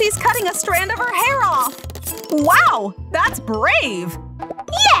 Yes, she's cutting a strand of her hair off. Wow, that's brave.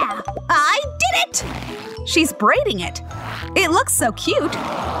 Yeah! I did it! She's braiding it. It looks so cute.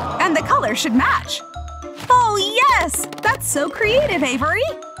 And the color should match. Oh yes! That's so creative, Avery.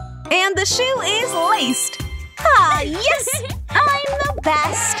 And the shoe is laced. Ah, yes! I'm the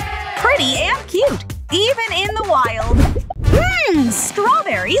best! Pretty and cute, even in the wild.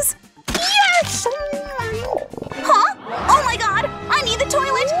 Strawberries? Yes! Huh? Oh my god! I need the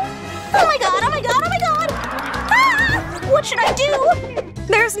toilet! Oh my god, oh my god, oh my god! Ah! What should I do?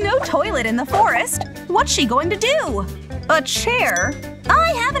 There's no toilet in the forest. What's she going to do? A chair?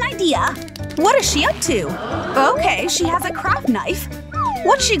 I have an idea. What is she up to? Okay, she has a craft knife.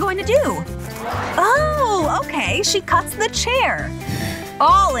 What's she going to do? Oh, okay, she cuts the chair.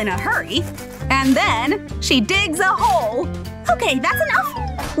 All in a hurry. And then she digs a hole. Okay, that's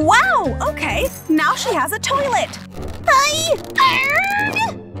enough. Wow, okay, now she has a toilet.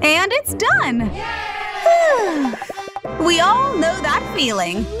 And it's done. We all know that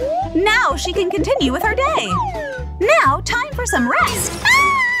feeling. Now she can continue with her day. Now time for some rest.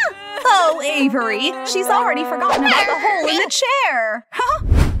 Oh, Avery, she's already forgotten about the hole in the chair. Huh?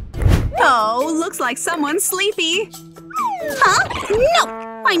 Oh, looks like someone's sleepy. Huh?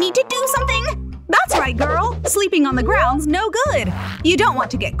 No! I need to do something! That's right, girl. Sleeping on the ground's no good. You don't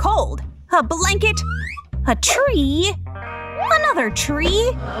want to get cold. A blanket. A tree. Another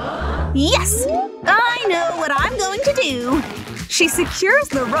tree. Yes! I know what I'm going to do. She secures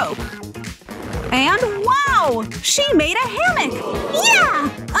the rope. And wow! She made a hammock! Yeah!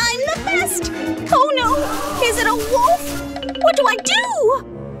 I'm the best! Oh no! Is it a wolf? What do I do?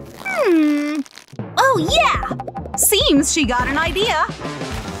 Oh yeah! Seems she got an idea.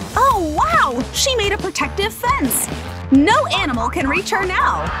 Oh wow! She made a protective fence. No animal can reach her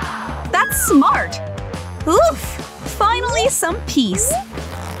now. That's smart. Oof! Finally some peace.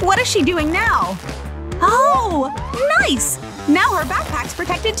 What is she doing now? Oh! Nice! Now her backpack's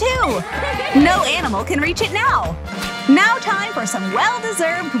protected too. No animal can reach it now. Now time for some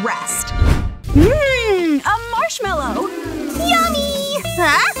well-deserved rest. A marshmallow! Yummy!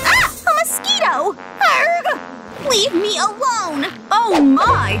 Huh? Ah! A mosquito! Arrgh! Leave me alone! Oh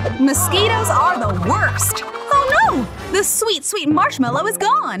my! Mosquitoes are the worst! Oh no! The sweet, sweet marshmallow is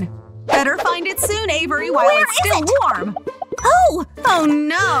gone! Better find it soon, Avery, while it's still warm. Oh! Oh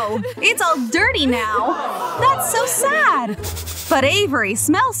no! It's all dirty now! That's so sad! But Avery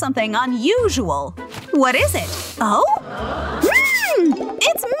smells something unusual. What is it? Oh?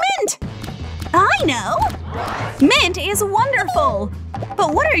 It's mint! I know! Mint is wonderful!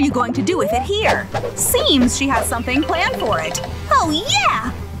 But what are you going to do with it here? Seems she has something planned for it. Oh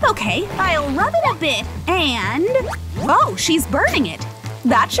yeah! Okay, I'll rub it a bit and… Oh, she's burning it!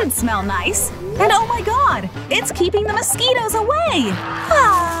 That should smell nice. And oh my god, it's keeping the mosquitoes away!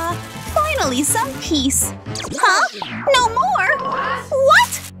 Ah, finally some peace. Huh? No more?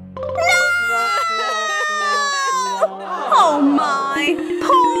 What? No! Oh my,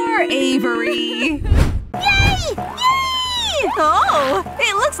 poor Avery! Yay! Yay! Oh,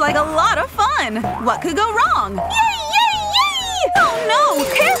 it looks like a lot of fun! What could go wrong? Yay! Yay! Yay! Oh no,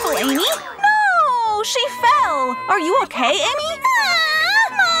 careful, Amy! No, she fell! Are you okay, Amy?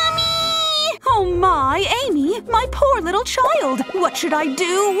 Mommy! Oh my, Amy, my poor little child! What should I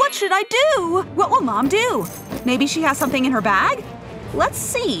do? What should I do? What will Mom do? Maybe she has something in her bag? Let's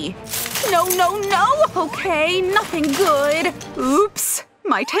see. No, no, no! Okay, nothing good. Oops.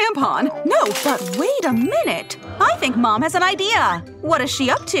 My tampon. No, but wait a minute. I think Mom has an idea. What is she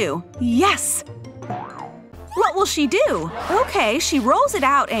up to? Yes! What will she do? Okay, she rolls it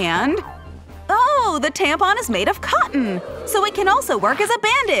out and… Oh, the tampon is made of cotton, so it can also work as a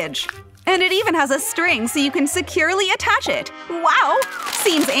bandage. And it even has a string so you can securely attach it. Wow!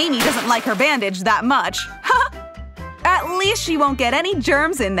 Seems Amy doesn't like her bandage that much. Ha! At least she won't get any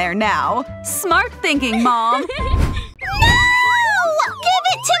germs in there now. Smart thinking, Mom. No! Give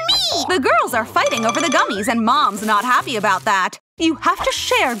it to me! The girls are fighting over the gummies and Mom's not happy about that. You have to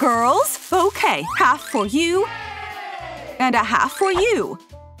share, girls. Okay, half for you and a half for you.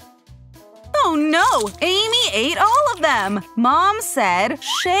 Oh no! Amy ate all of them! Mom said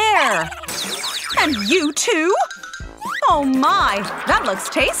share! And you too? Oh my! That looks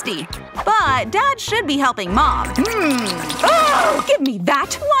tasty! But Dad should be helping Mom. Oh, give me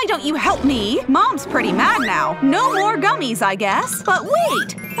that! Why don't you help me? Mom's pretty mad now. No more gummies, I guess. But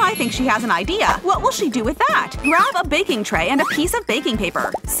wait! I think she has an idea. What will she do with that? Grab a baking tray and a piece of baking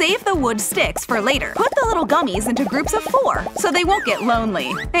paper. Save the wood sticks for later. Put the little gummies into groups of 4 so they won't get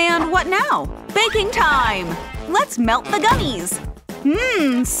lonely. And what now? Baking time! Let's melt the gummies.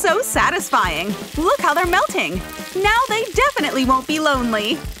 So satisfying. Look how they're melting. Now they definitely won't be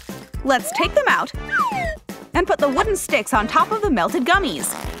lonely. Let's take them out and put the wooden sticks on top of the melted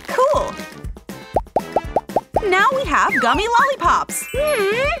gummies. Cool! Now we have gummy lollipops!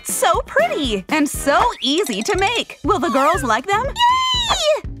 So pretty! And so easy to make! Will the girls like them?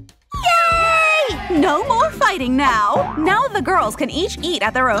 Yay! Yay! No more fighting now! Now the girls can each eat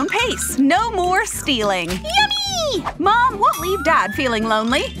at their own pace. No more stealing. Yummy! Mom won't leave Dad feeling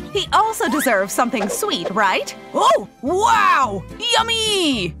lonely. He also deserves something sweet, right? Oh, wow!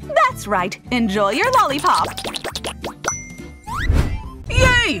 Yummy! That's right. Enjoy your lollipop.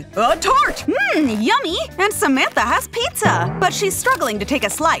 Yay! A tart! Yummy! And Samantha has pizza! But she's struggling to take a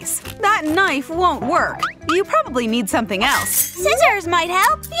slice. That knife won't work. You probably need something else. Scissors might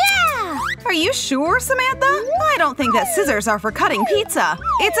help. Yeah! Are you sure, Samantha? I don't think that scissors are for cutting pizza.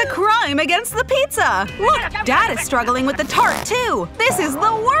 It's a crime against the pizza! Look, Dad is struggling with the tart, too! This is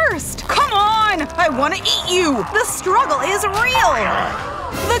the worst! Come on! I want to eat you! The struggle is real!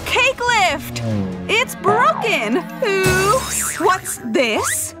 The cake lift! It's broken! Oops! What's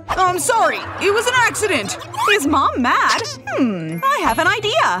this? I'm sorry. It was an accident. Is Mom mad? I have an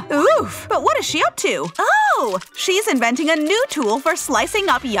idea. Oof! But what is she up to? Oh! She's inventing a new tool for slicing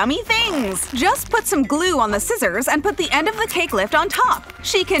up yummy things! Just put some glue on the scissors and put the end of the cake lift on top.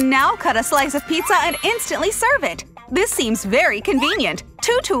 She can now cut a slice of pizza and instantly serve it. This seems very convenient.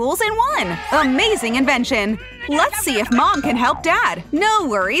 2 tools in 1. Amazing invention. Let's see if Mom can help Dad. No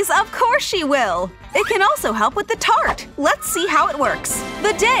worries, of course she will. It can also help with the tart. Let's see how it works.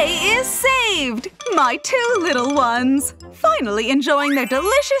 The day is saved! My 2 little ones. Finally enjoying their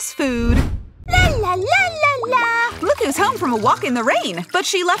delicious food. La la la la la! Look who's home from a walk in the rain. But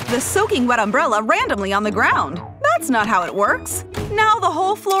she left the soaking wet umbrella randomly on the ground. That's not how it works. Now the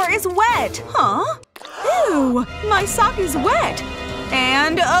whole floor is wet. Huh? Ew! My sock is wet.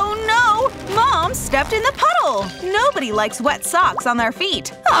 And oh no! Mom stepped in the puddle! Nobody likes wet socks on their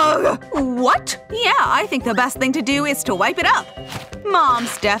feet. Ugh! What? Yeah, I think the best thing to do is to wipe it up.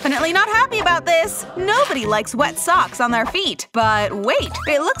 Mom's definitely not happy about this. Nobody likes wet socks on their feet. But wait,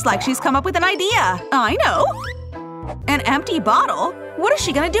 it looks like she's come up with an idea. I know! An empty bottle? What is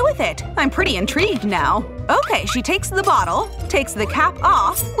she gonna do with it? I'm pretty intrigued now. Okay, she takes the bottle, takes the cap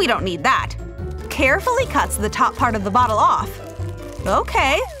off. We don't need that. Carefully cuts the top part of the bottle off.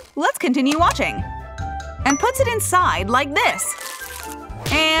 Okay, let's continue watching. And puts it inside like this.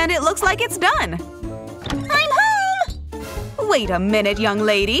 And it looks like it's done. I'm home! Wait a minute, young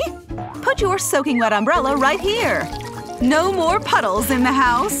lady. Put your soaking wet umbrella right here. No more puddles in the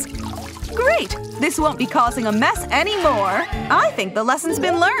house. Great! This won't be causing a mess anymore. I think the lesson's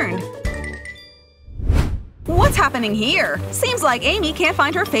been learned. What's happening here? Seems like Amy can't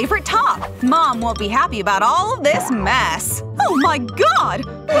find her favorite top. Mom won't be happy about all of this mess. Oh my god!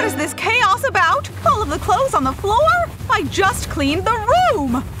 What is this chaos about? All of the clothes on the floor? I just cleaned the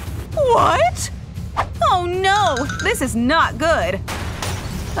room! What? Oh no! This is not good.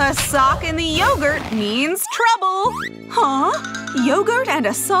 A sock in the yogurt means trouble. Huh? Yogurt and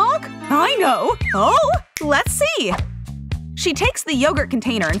a sock? I know. Oh, let's see. She takes the yogurt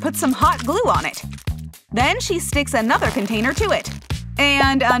container and puts some hot glue on it. Then she sticks another container to it.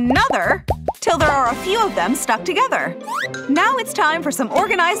 And another, till there are a few of them stuck together. Now it's time for some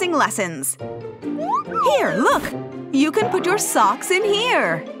organizing lessons. Here, look! You can put your socks in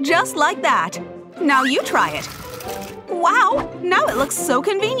here, just like that. Now you try it. Wow! Now it looks so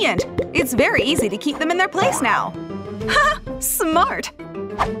convenient. It's very easy to keep them in their place now. Ha! Smart!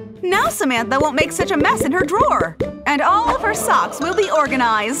 Now Samantha won't make such a mess in her drawer. And all of her socks will be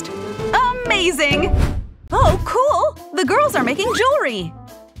organized. Amazing! Oh, cool! The girls are making jewelry!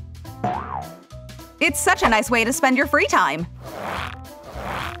 It's such a nice way to spend your free time.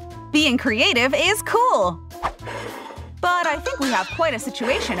 Being creative is cool. But I think we have quite a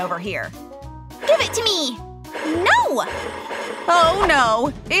situation over here. Give it to me! No! Oh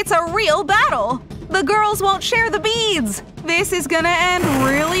no! It's a real battle! The girls won't share the beads! This is gonna end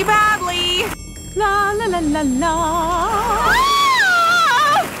really badly! La la la la la…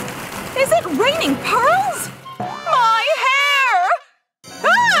 Ah! Is it raining pearls? My hair!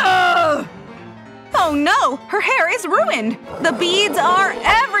 Ah! Oh no! Her hair is ruined! The beads are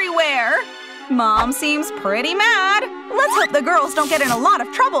everywhere! Mom seems pretty mad. Let's hope the girls don't get in a lot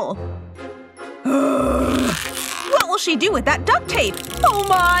of trouble. What will she do with that duct tape? Oh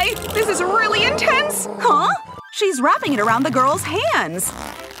my! This is really intense! Huh? She's wrapping it around the girl's hands.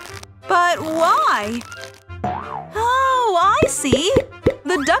 But why? Oh, I see!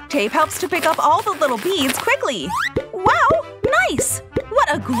 The duct tape helps to pick up all the little beads quickly. Wow! Nice!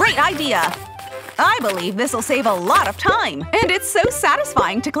 What a great idea! I believe this'll save a lot of time. And it's so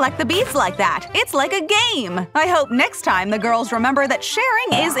satisfying to collect the beads like that. It's like a game. I hope next time the girls remember that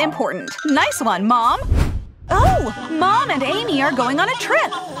sharing is important. Nice one, Mom! Oh! Mom and Amy are going on a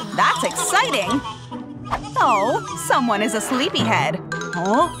trip! That's exciting! Oh, someone is a sleepyhead.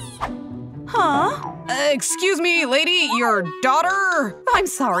 Huh? Huh? Excuse me, lady, your daughter? I'm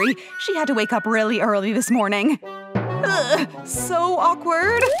sorry. She had to wake up really early this morning. Ugh, so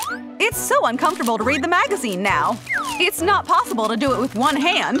awkward. It's so uncomfortable to read the magazine now. It's not possible to do it with one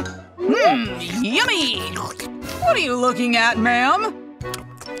hand. Yummy! What are you looking at, ma'am?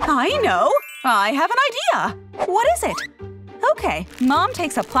 I know. I have an idea. What is it? Okay, Mom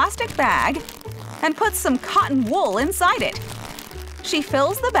takes a plastic bag and puts some cotton wool inside it. She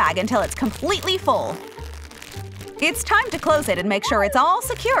fills the bag until it's completely full. It's time to close it and make sure it's all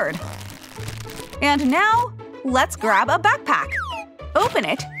secured. And now, let's grab a backpack. Open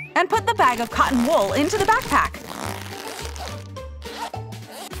it and put the bag of cotton wool into the backpack.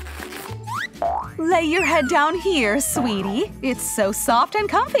 Lay your head down here, sweetie. It's so soft and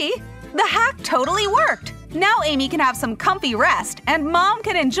comfy. The hack totally worked. Now Amy can have some comfy rest and Mom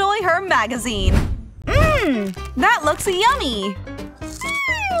can enjoy her magazine. That looks yummy.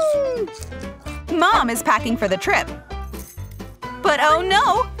 Mom is packing for the trip. But oh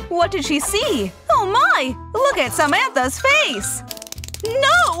no! What did she see? Oh my! Look at Samantha's face!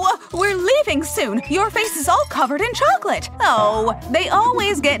 No! We're leaving soon! Your face is all covered in chocolate! Oh, they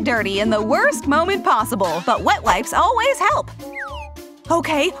always get dirty in the worst moment possible, but wet wipes always help.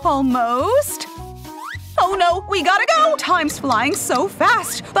 Okay, almost. Oh no, we gotta go! Time's flying so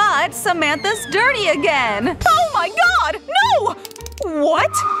fast, but Samantha's dirty again! Oh my god! No!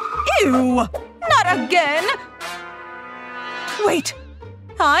 What? Ew! Not again! Wait!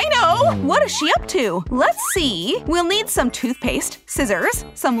 I know! What is she up to? Let's see. We'll need some toothpaste, scissors,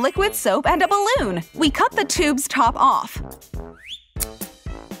 some liquid soap, and a balloon. We cut the tube's top off.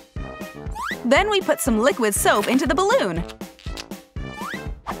 Then we put some liquid soap into the balloon.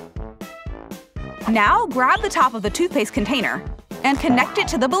 Now grab the top of the toothpaste container and connect it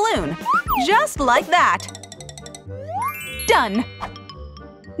to the balloon. Just like that. Done!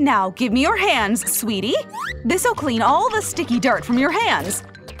 Now give me your hands, sweetie. This'll clean all the sticky dirt from your hands.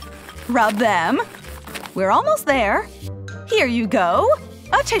 Rub them. We're almost there. Here you go.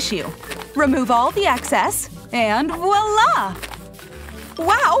 A tissue. Remove all the excess. And voila!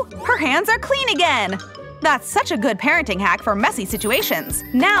 Wow! Her hands are clean again! That's such a good parenting hack for messy situations.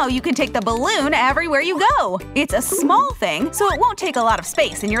 Now you can take the balloon everywhere you go. It's a small thing, so it won't take a lot of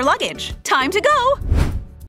space in your luggage. Time to go!